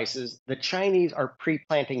nuke devices. The Chinese are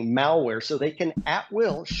pre-planting malware so they can at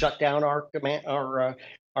will shut down our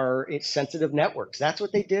sensitive networks. That's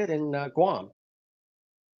what they did in Guam.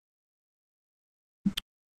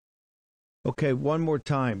 Okay, one more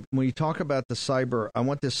time. When you talk about the cyber, I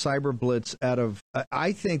want this cyber blitz out of,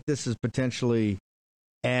 I think this is potentially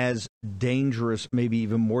as dangerous, maybe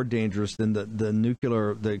even more dangerous than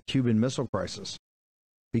the Cuban Missile Crisis,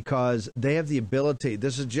 because they have the ability.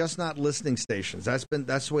 This is just not listening stations. That's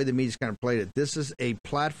the way the media's kind of played it. This is a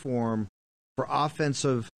platform for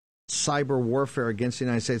offensive cyber warfare against the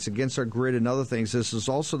United States, against our grid and other things. This is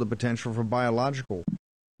also the potential for biological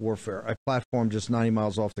warfare, a platform just 90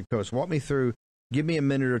 miles off the coast. Walk me through, give me a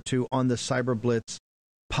minute or two on the cyber blitz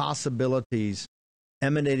possibilities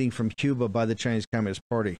emanating from Cuba by the Chinese Communist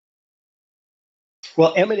Party.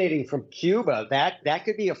 Well, emanating from Cuba, that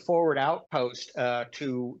could be a forward outpost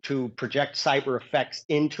to project cyber effects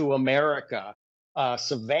into America.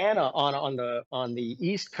 Savannah on the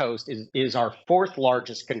East Coast is our 4th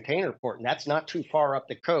largest container port, and that's not too far up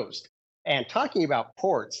the coast. And talking about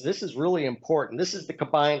ports, this is really important. This is the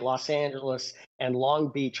combined Los Angeles and Long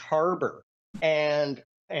Beach harbor. And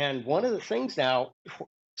one of the things now,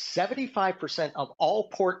 75% of all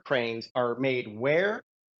port cranes are made where?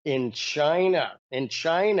 In China.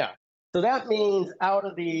 So that means out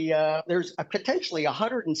of the, there's potentially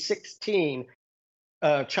 116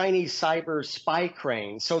 Chinese cyber spy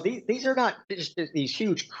cranes. So these are not just these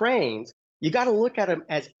huge cranes. You got to look at them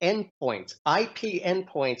as endpoints, IP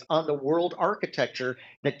endpoints on the world architecture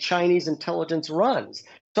that Chinese intelligence runs.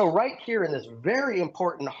 So right here in this very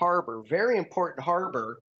important harbor,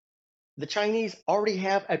 the Chinese already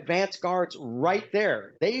have advanced guards right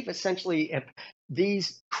there. They've essentially,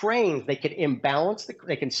 these cranes, they can imbalance,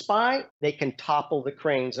 they can spy, they can topple the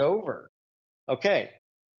cranes over. Okay,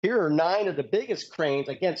 here are 9 of the biggest cranes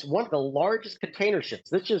against one of the largest container ships.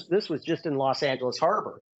 This was just in Los Angeles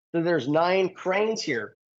Harbor. So there's 9 cranes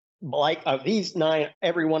here. Like these 9,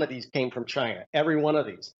 every one of these came from China. Every one of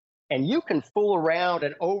these. And you can fool around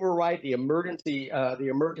and override the emergency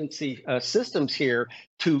systems here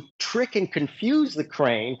to trick and confuse the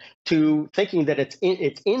crane to thinking that it's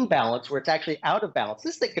in balance where it's actually out of balance.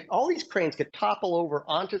 All these cranes could topple over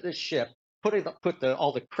onto this ship, put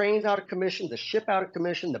all the cranes out of commission, the ship out of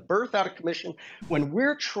commission, the berth out of commission. When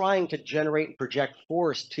we're trying to generate and project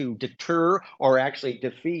force to deter or actually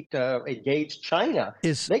defeat, engage China,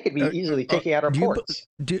 they could be easily taking out our ports.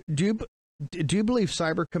 Do you believe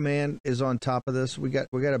Cyber Command is on top of this? We got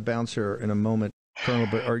to bounce here in a moment, Colonel.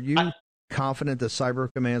 But are you confident that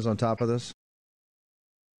Cyber Command is on top of this?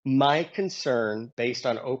 My concern, based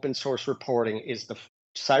on open source reporting, is the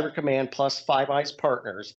Cyber Command plus Five Eyes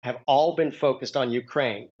partners have all been focused on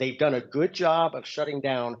Ukraine. They've done a good job of shutting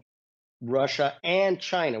down Russia and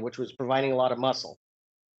China, which was providing a lot of muscle.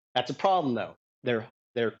 That's a problem, though.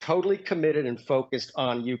 They're totally committed and focused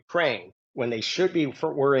on Ukraine when they should be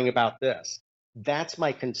worrying about this. That's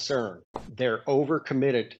my concern. They're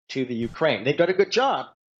overcommitted to the Ukraine. They've done a good job,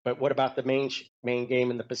 but what about the main game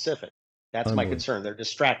in the Pacific? That's my concern. They're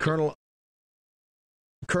distracted.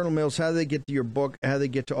 Colonel Mills, how do they get to your book? How do they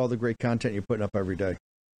get to all the great content you're putting up every day?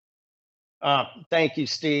 Thank you,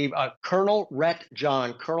 Steve. Colonel Ret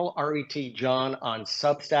John, Colonel R-E-T John on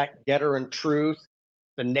Substack, Getter and Truth,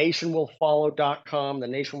 thenationwillfollow.com,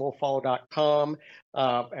 thenationwillfollow.com,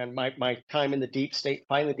 and my time in the deep state,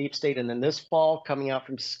 Find the Deep State. And then this fall, coming out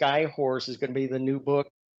from Skyhorse, is going to be the new book,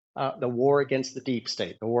 The War Against the Deep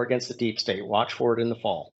State, The War Against the Deep State. Watch for it in the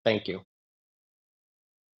fall. Thank you.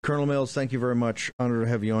 Colonel Mills, thank you very much. Honored to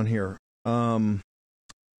have you on here.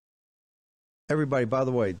 Everybody, by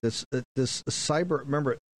the way, this cyber,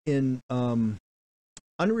 remember, in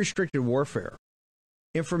unrestricted warfare,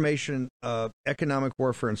 information, economic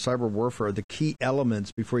warfare, and cyber warfare are the key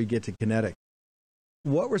elements before you get to kinetic.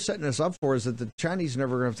 What we're setting us up for is that the Chinese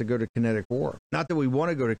never going to have to go to kinetic war. Not that we want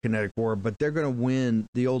to go to kinetic war, but they're going to win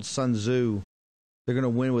the old Sun Tzu. They're going to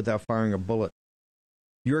win without firing a bullet.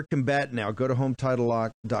 You're a combatant now. Go to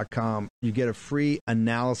HomeTitleLock.com. You get a free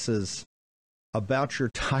analysis about your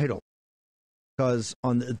title. Because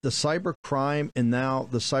on the cyber crime and now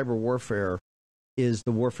the cyber warfare is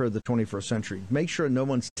the warfare of the 21st century. Make sure no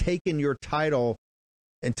one's taken your title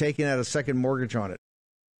and taking out a second mortgage on it.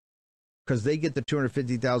 Because they get the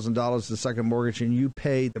 $250,000 the second mortgage, and you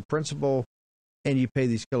pay the principal and you pay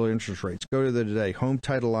these killer interest rates. Go to there today,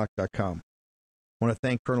 HomeTitleLock.com. I want to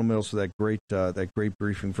thank Colonel Mills for that great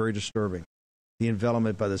briefing. Very disturbing. The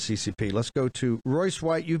envelopment by the CCP. Let's go to Royce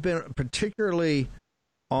White. You've been particularly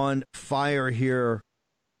on fire here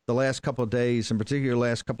the last couple of days, and particularly the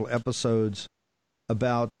last couple of episodes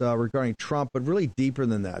about regarding Trump, but really deeper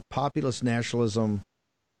than that. Populist nationalism,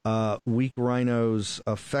 weak rhinos,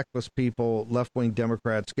 feckless people, left-wing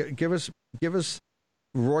Democrats. Give us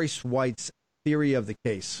Royce White's theory of the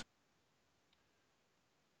case.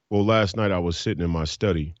 Well, last night I was sitting in my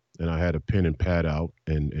study and I had a pen and pad out,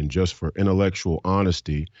 and just for intellectual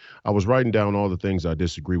honesty, I was writing down all the things I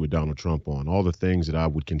disagree with Donald Trump on, all the things that I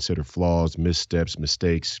would consider flaws, missteps,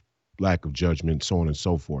 mistakes, lack of judgment, so on and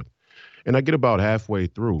so forth. And I get about halfway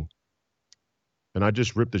through, and I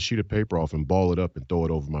just rip the sheet of paper off and ball it up and throw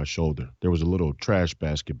it over my shoulder. There was a little trash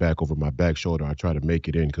basket back over my back shoulder. I try to make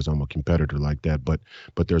it in because I'm a competitor like that, but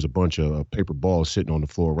there's a bunch of paper balls sitting on the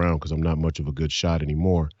floor around because I'm not much of a good shot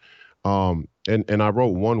anymore. And I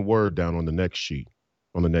wrote one word down on the next sheet,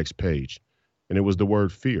 on the next page, and it was the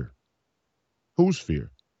word fear. Whose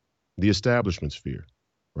fear? The establishment's fear,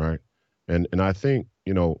 right? And I think,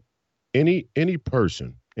 any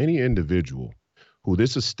person, any individual who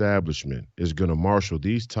this establishment is going to marshal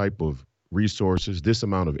these type of resources, this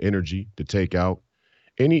amount of energy to take out,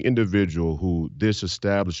 any individual who this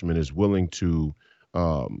establishment is willing to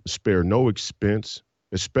spare no expense,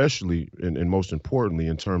 especially and most importantly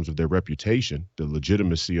in terms of their reputation, the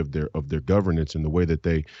legitimacy of their governance and the way that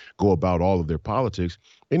they go about all of their politics,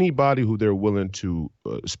 anybody who they're willing to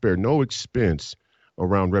spare no expense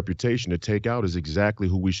around reputation to take out is exactly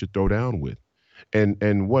who we should throw down with.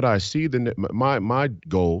 And what I see, my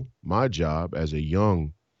goal, my job as a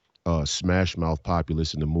young smash mouth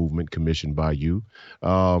populist in the movement commissioned by you,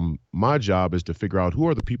 my job is to figure out who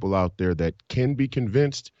are the people out there that can be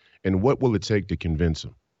convinced and what will it take to convince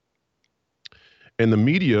them. And the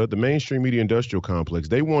media, the mainstream media industrial complex,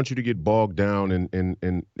 they want you to get bogged down in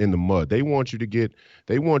the mud. They want you to get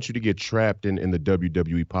trapped in the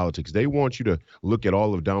WWE politics. They want you to look at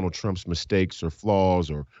all of Donald Trump's mistakes or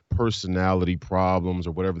flaws or personality problems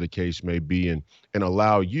or whatever the case may be, and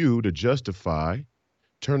allow you to justify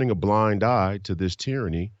turning a blind eye to this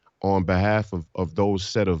tyranny on behalf of those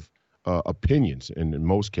set of opinions. And in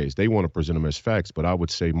most cases, they want to present them as facts, but I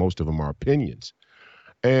would say most of them are opinions.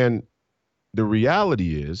 And the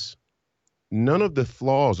reality is, none of the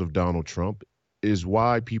flaws of Donald Trump is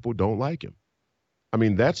why people don't like him. I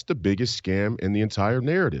mean, that's the biggest scam in the entire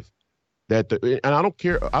narrative. And I don't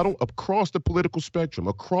care, across the political spectrum,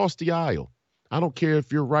 across the aisle. I don't care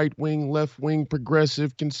if you're right wing, left wing,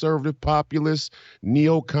 progressive, conservative, populist,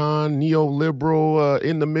 neocon, neoliberal,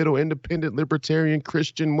 in the middle, independent, libertarian,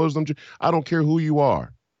 Christian, Muslim. I don't care who you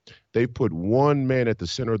are. They put one man at the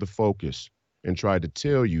center of the focus and tried to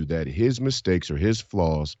tell you that his mistakes or his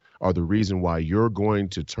flaws are the reason why you're going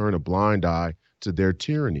to turn a blind eye to their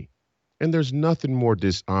tyranny. And there's nothing more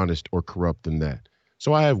dishonest or corrupt than that.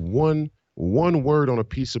 So I have one word on a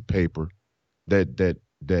piece of paper that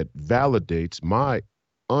validates my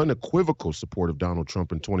unequivocal support of Donald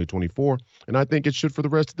Trump in 2024, and I think it should for the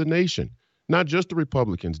rest of the nation. Not just the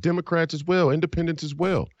Republicans, Democrats as well, independents as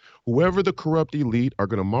well. Whoever the corrupt elite are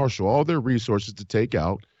going to marshal all their resources to take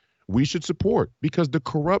out, we should support, because the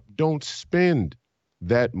corrupt don't spend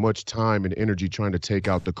that much time and energy trying to take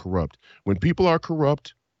out the corrupt. When people are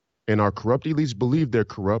corrupt and our corrupt elites believe they're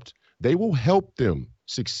corrupt, they will help them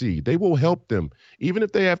succeed. They will help them. Even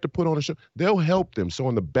if they have to put on a show, they'll help them. So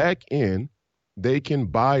on the back end, they can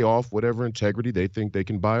buy off whatever integrity they think they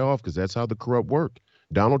can buy off, because that's how the corrupt work.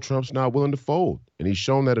 Donald Trump's not willing to fold, and he's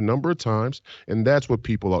shown that a number of times, and that's what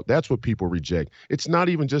people reject. It's not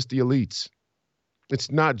even just the elites.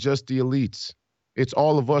 It's not just the elites. It's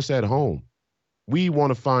all of us at home. We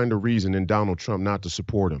want to find a reason in Donald Trump not to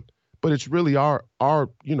support him. But it's really our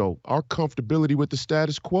comfortability with the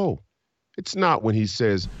status quo. It's not when he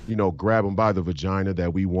says, grab him by the vagina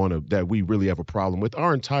that we really have a problem with.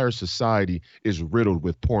 Our entire society is riddled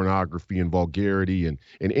with pornography and vulgarity and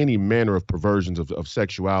any manner of perversions of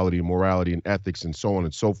sexuality and morality and ethics and so on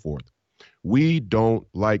and so forth. We don't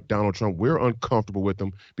like Donald Trump. We're uncomfortable with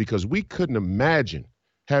him because we couldn't imagine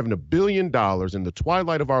having $1 billion in the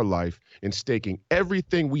twilight of our life and staking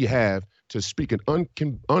everything we have to speak an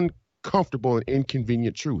uncomfortable and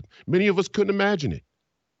inconvenient truth. Many of us couldn't imagine it.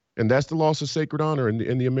 And that's the loss of sacred honor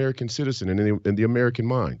in the American citizen and in the American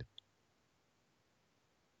mind.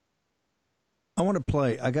 I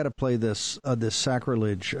got to play this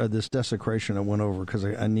sacrilege, this desecration I went over, because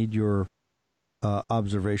I need your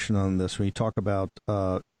observation on this. When you talk about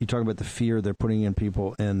the fear they're putting in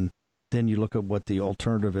people, and then you look at what the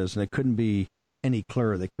alternative is, and it couldn't be any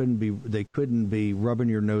clearer. They couldn't be rubbing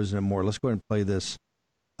your nose anymore. Let's go ahead and play this,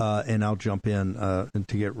 and I'll jump in and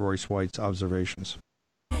to get Royce White's observations.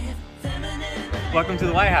 Welcome to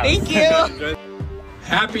the White House. Thank you.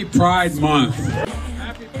 Happy Pride Month.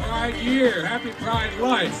 Happy Pride Year. Happy Pride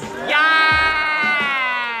Life.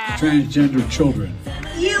 Yeah! Transgender children.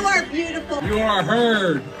 You are beautiful. You are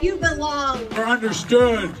heard. You belong. You are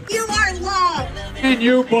understood. You are loved. And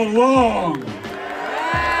you belong.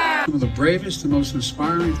 Some of the bravest and most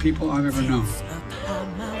inspiring people I've ever known.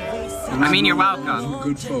 You're welcome.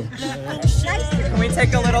 Good folks. Can we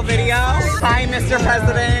take a little video? Hi, Mr.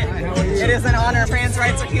 President. It is an honor. Trans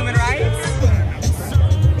rights are human rights.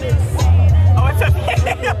 Oh, it's a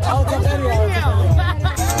video. Oh, it's a video.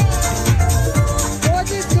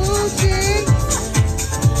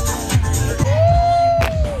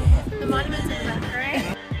 The monument's in the back,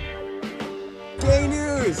 right? Gay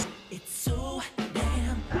news.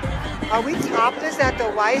 Are we topless at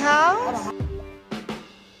the White House?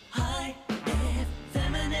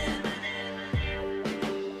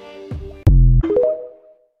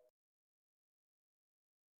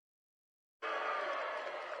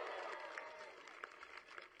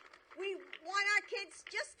 We want our kids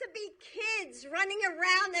just to be kids, running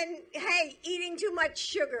around and, hey, eating too much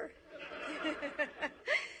sugar.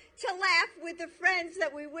 To laugh with the friends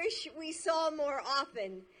that we wish we saw more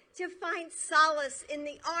often. To find solace in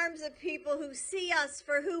the arms of people who see us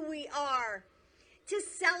for who we are. To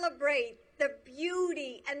celebrate the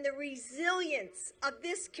beauty and the resilience of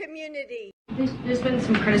this community. There's been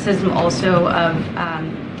some criticism also of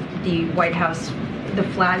the White House, the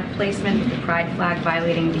flag placement, the pride flag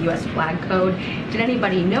violating the U.S. flag code. Did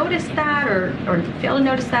anybody notice that or fail to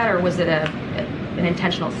notice that, or was it an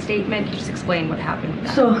intentional statement? Can you just explain what happened with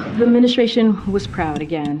that? So the administration was proud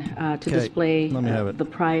again to display the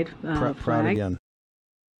pride proud flag. Again.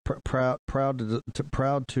 Proud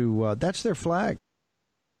to that's their flag.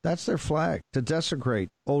 That's their flag, to desecrate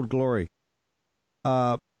Old Glory.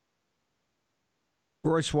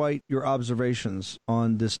 Royce White, your observations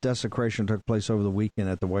on this desecration took place over the weekend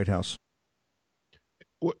at the White House.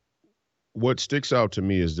 What sticks out to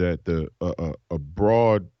me is that a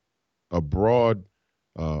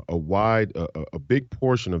big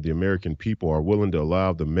portion of the American people are willing to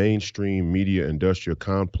allow the mainstream media industrial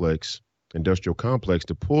complex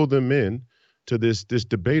to pull them in to this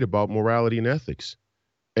debate about morality and ethics.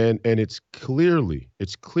 And it's clearly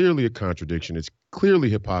a contradiction. It's clearly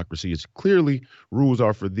hypocrisy. It's clearly rules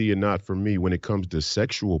are for thee and not for me when it comes to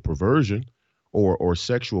sexual perversion or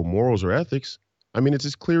sexual morals or ethics. I mean, it's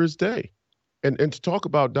as clear as day. And to talk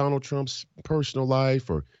about Donald Trump's personal life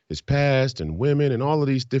or his past and women and all of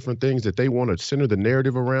these different things that they want to center the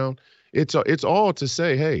narrative around, it's all to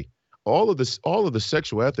say, hey, all of the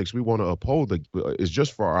sexual ethics we want to uphold is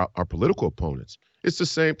just for our political opponents. It's the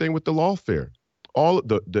same thing with the lawfare. All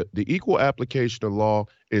the equal application of law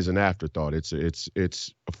is an afterthought. It's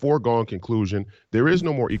a foregone conclusion. There is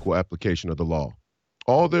no more equal application of the law.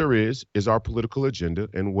 All there is our political agenda,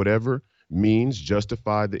 and whatever means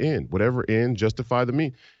justify the end. Whatever end justify the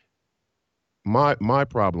mean. My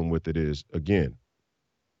problem with it is, again,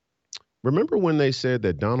 remember when they said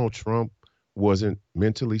that Donald Trump wasn't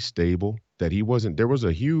mentally stable, that he wasn't, there was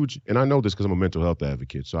a huge, and I know this because I'm a mental health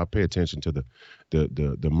advocate, so I pay attention to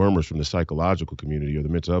the murmurs from the psychological community or the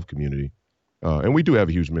mental health community. And we do have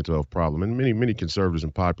a huge mental health problem, and many conservatives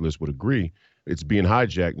and populists would agree. It's being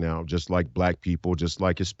hijacked now, just like black people, just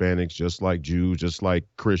like Hispanics, just like Jews, just like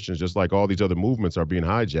Christians, just like all these other movements are being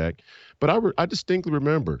hijacked. But I distinctly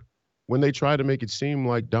remember when they tried to make it seem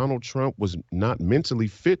like Donald Trump was not mentally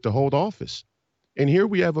fit to hold office. And here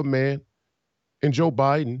we have a man in Joe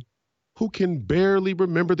Biden who can barely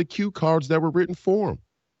remember the cue cards that were written for him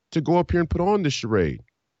to go up here and put on the charade.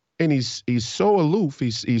 And he's so aloof.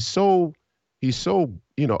 He's so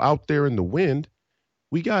out there in the wind.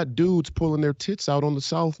 We got dudes pulling their tits out on the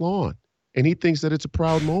South Lawn, and he thinks that it's a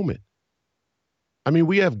proud moment. I mean,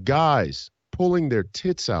 we have guys pulling their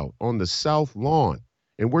tits out on the South Lawn,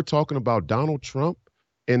 and we're talking about Donald Trump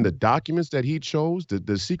and the documents that he chose,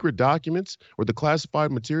 the secret documents or the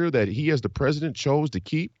classified material that he as the president chose to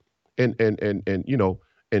keep and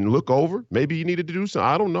look over. Maybe he needed to do something.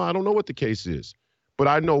 I don't know. I don't know what the case is. But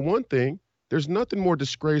I know one thing. There's nothing more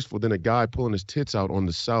disgraceful than a guy pulling his tits out on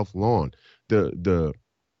the South Lawn. The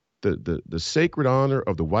sacred honor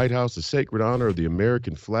of the White House, the sacred honor of the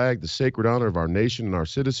American flag, the sacred honor of our nation and our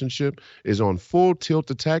citizenship is on full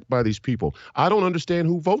tilt attack by these people. I don't understand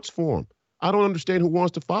who votes for them. I don't understand who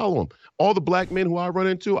wants to follow them. All the black men who I run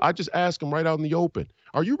into, I just ask them right out in the open,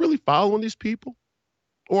 are you really following these people?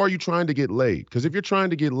 Or are you trying to get laid? Because if you're trying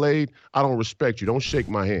to get laid, I don't respect you. Don't shake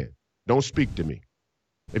my hand. Don't speak to me.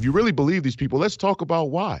 If you really believe these people, let's talk about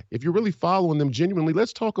why. If you're really following them genuinely,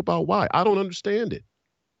 let's talk about why. I don't understand it.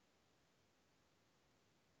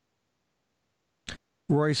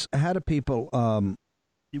 Royce, how do people,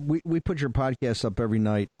 we put your podcast up every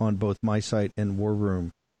night on both my site and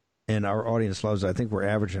WarRoom, and our audience loves it. I think we're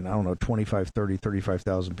averaging, 25, 30,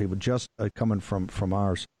 35,000 people just coming from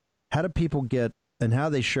ours. How do people get, and how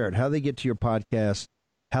they share it, how they get to your podcast,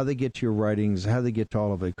 how they get to your writings, how they get to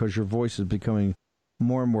all of it, because your voice is becoming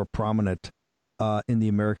more and more prominent in the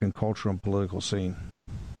American cultural and political scene?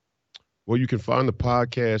 Well, you can find the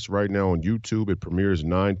podcast right now on YouTube. It premieres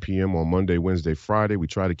 9 p.m. on Monday, Wednesday, Friday. We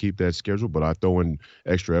try to keep that schedule, but I throw in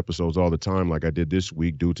extra episodes all the time like I did this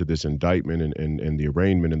week due to this indictment and the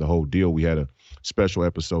arraignment and the whole deal. We had a special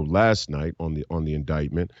episode last night on the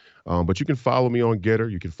indictment. But you can follow me on Getter.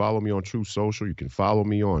 You can follow me on True Social. You can follow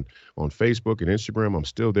me on Facebook and Instagram. I'm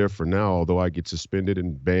still there for now, although I get suspended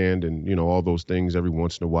and banned and, all those things every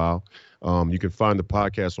once in a while. You can find the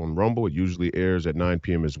podcast on Rumble. It usually airs at 9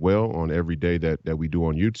 p.m. as well on every day that we do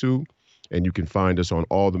on YouTube. And you can find us on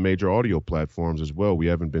all the major audio platforms as well. We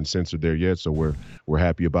haven't been censored there yet, so we're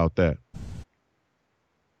happy about that.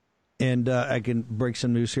 And I can break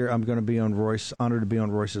some news here. I'm going to be on Royce, honored to be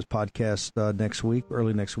on Royce's podcast next week,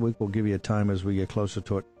 early next week. We'll give you a time as we get closer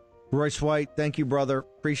to it. Royce White, thank you, brother.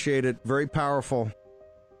 Appreciate it. Very powerful.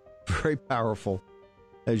 Very powerful,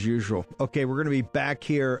 as usual. Okay, we're going to be back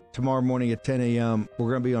here tomorrow morning at 10 a.m. We're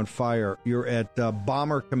going to be on fire. You're at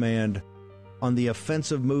Bomber Command on the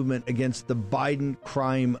offensive movement against the Biden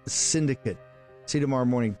crime syndicate. See you tomorrow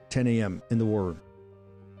morning, 10 a.m. in the WarRoom.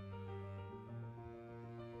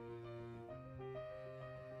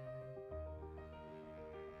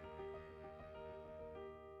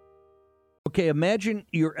 Okay, imagine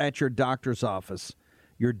you're at your doctor's office.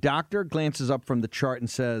 Your doctor glances up from the chart and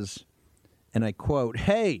says, and I quote,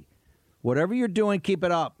 "Hey, whatever you're doing, keep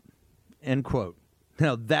it up," end quote.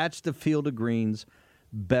 Now, that's the Field of Greens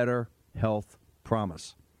Better Health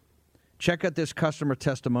Promise. Check out this customer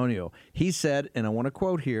testimonial. He said, and I want to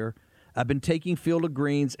quote here, "I've been taking Field of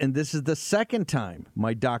Greens, and this is the second time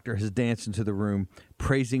my doctor has danced into the room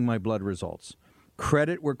praising my blood results.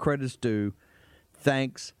 Credit where credit's due.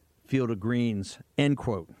 Thanks, Field of Greens," end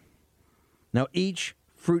quote. Now, each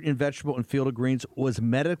fruit and vegetable in Field of Greens was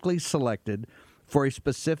medically selected for a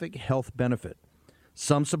specific health benefit.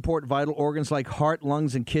 Some support vital organs like heart,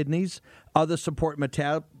 lungs, and kidneys. Others support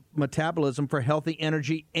metabolism for healthy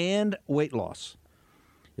energy and weight loss.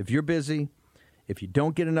 If you're busy, if you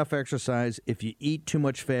don't get enough exercise, if you eat too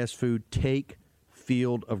much fast food, take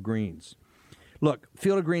Field of Greens. Look,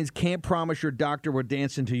 Field of Greens can't promise your doctor will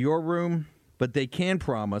dance into your room, but they can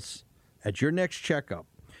promise at your next checkup,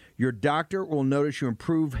 your doctor will notice you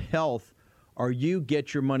improve health or you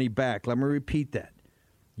get your money back. Let me repeat that.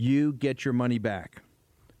 You get your money back.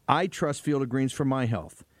 I trust Field of Greens for my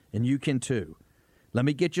health, and you can too. Let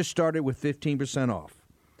me get you started with 15% off.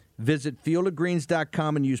 Visit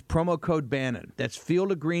fieldofgreens.com and use promo code Bannon. That's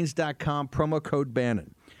fieldofgreens.com, promo code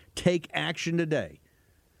Bannon. Take action today.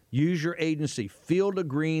 Use your agency,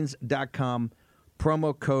 fieldofgreens.com,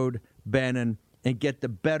 promo code Bannon, and get the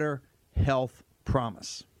better health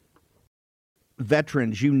promise.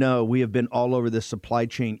 Veterans, you know we have been all over this supply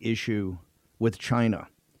chain issue with China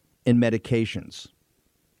in medications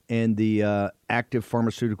and the active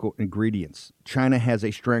pharmaceutical ingredients. China has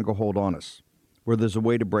a stranglehold on us where there's a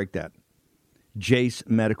way to break that. Jace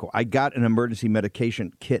Medical. I got an emergency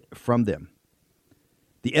medication kit from them.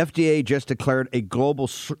 The FDA just declared a global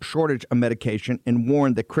shortage of medication and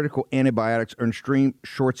warned that critical antibiotics are in extreme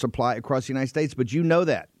short supply across the United States. But you know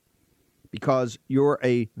that because you're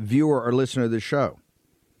a viewer or listener of the show.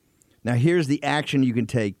 Now, here's the action you can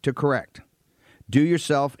take to correct. Do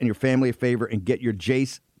yourself and your family a favor and get your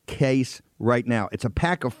Jace case right now. It's a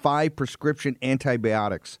pack of 5 prescription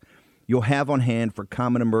antibiotics you'll have on hand for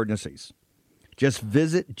common emergencies. Just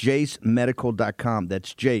visit jacemedical.com.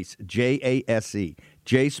 That's Jace, J-A-S-E,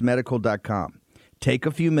 jacemedical.com. Take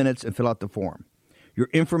a few minutes and fill out the form. Your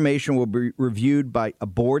information will be reviewed by a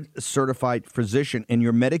board-certified physician, and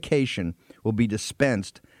your medication will be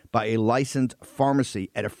dispensed by a licensed pharmacy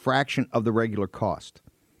at a fraction of the regular cost.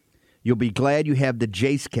 You'll be glad you have the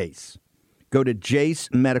Jace case. Go to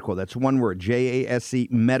Jace Medical, that's one word, J-A-S-E,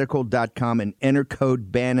 medical.com, and enter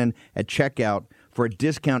code Bannon at checkout for a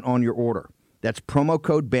discount on your order. That's promo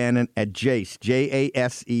code Bannon at Jace,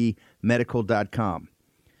 J-A-S-E, medical.com.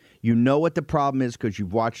 You know what the problem is because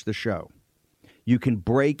you've watched the show. You can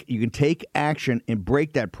take action and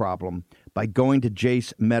break that problem by going to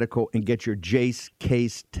Jace Medical and get your Jace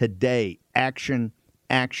case today. Action,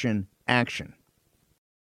 action, action.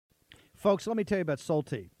 Folks, let me tell you about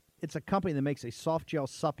Solti. It's a company that makes a soft gel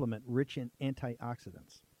supplement rich in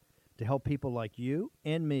antioxidants to help people like you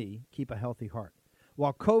and me keep a healthy heart.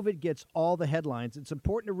 While COVID gets all the headlines, it's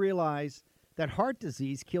important to realize that heart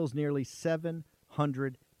disease kills nearly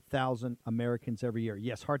 700,000 Americans every year.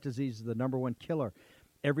 Yes, heart disease is the number one killer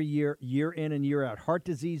every year, year in and year out. Heart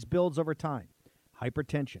disease builds over time.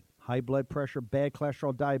 Hypertension, high blood pressure, bad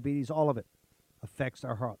cholesterol, diabetes, all of it affects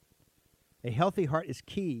our heart. A healthy heart is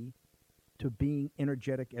key to being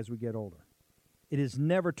energetic as we get older. It is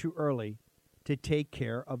never too early to take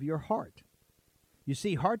care of your heart. You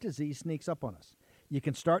see, heart disease sneaks up on us. You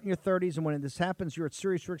can start in your 30s, and when this happens, you're at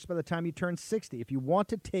serious risk by the time you turn 60. If you want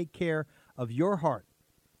to take care of your heart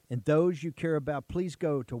and those you care about, please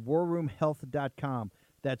go to WarRoomHealth.com.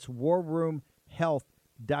 That's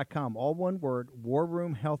WarRoomHealth.com. All one word,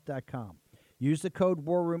 WarRoomHealth.com. Use the code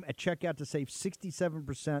WarRoom at checkout to save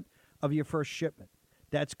 67% of your first shipment.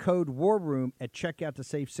 That's code WarRoom at checkout to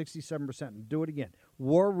save 67%. And do it again.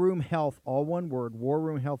 WarRoom Health, all one word,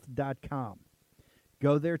 WarRoomHealth.com.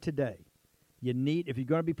 Go there today. If you're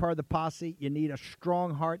going to be part of the posse, you need a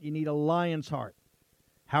strong heart. You need a lion's heart.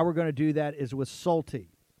 How we're going to do that is with Solti.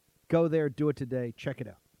 Go there, do it today. Check it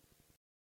out.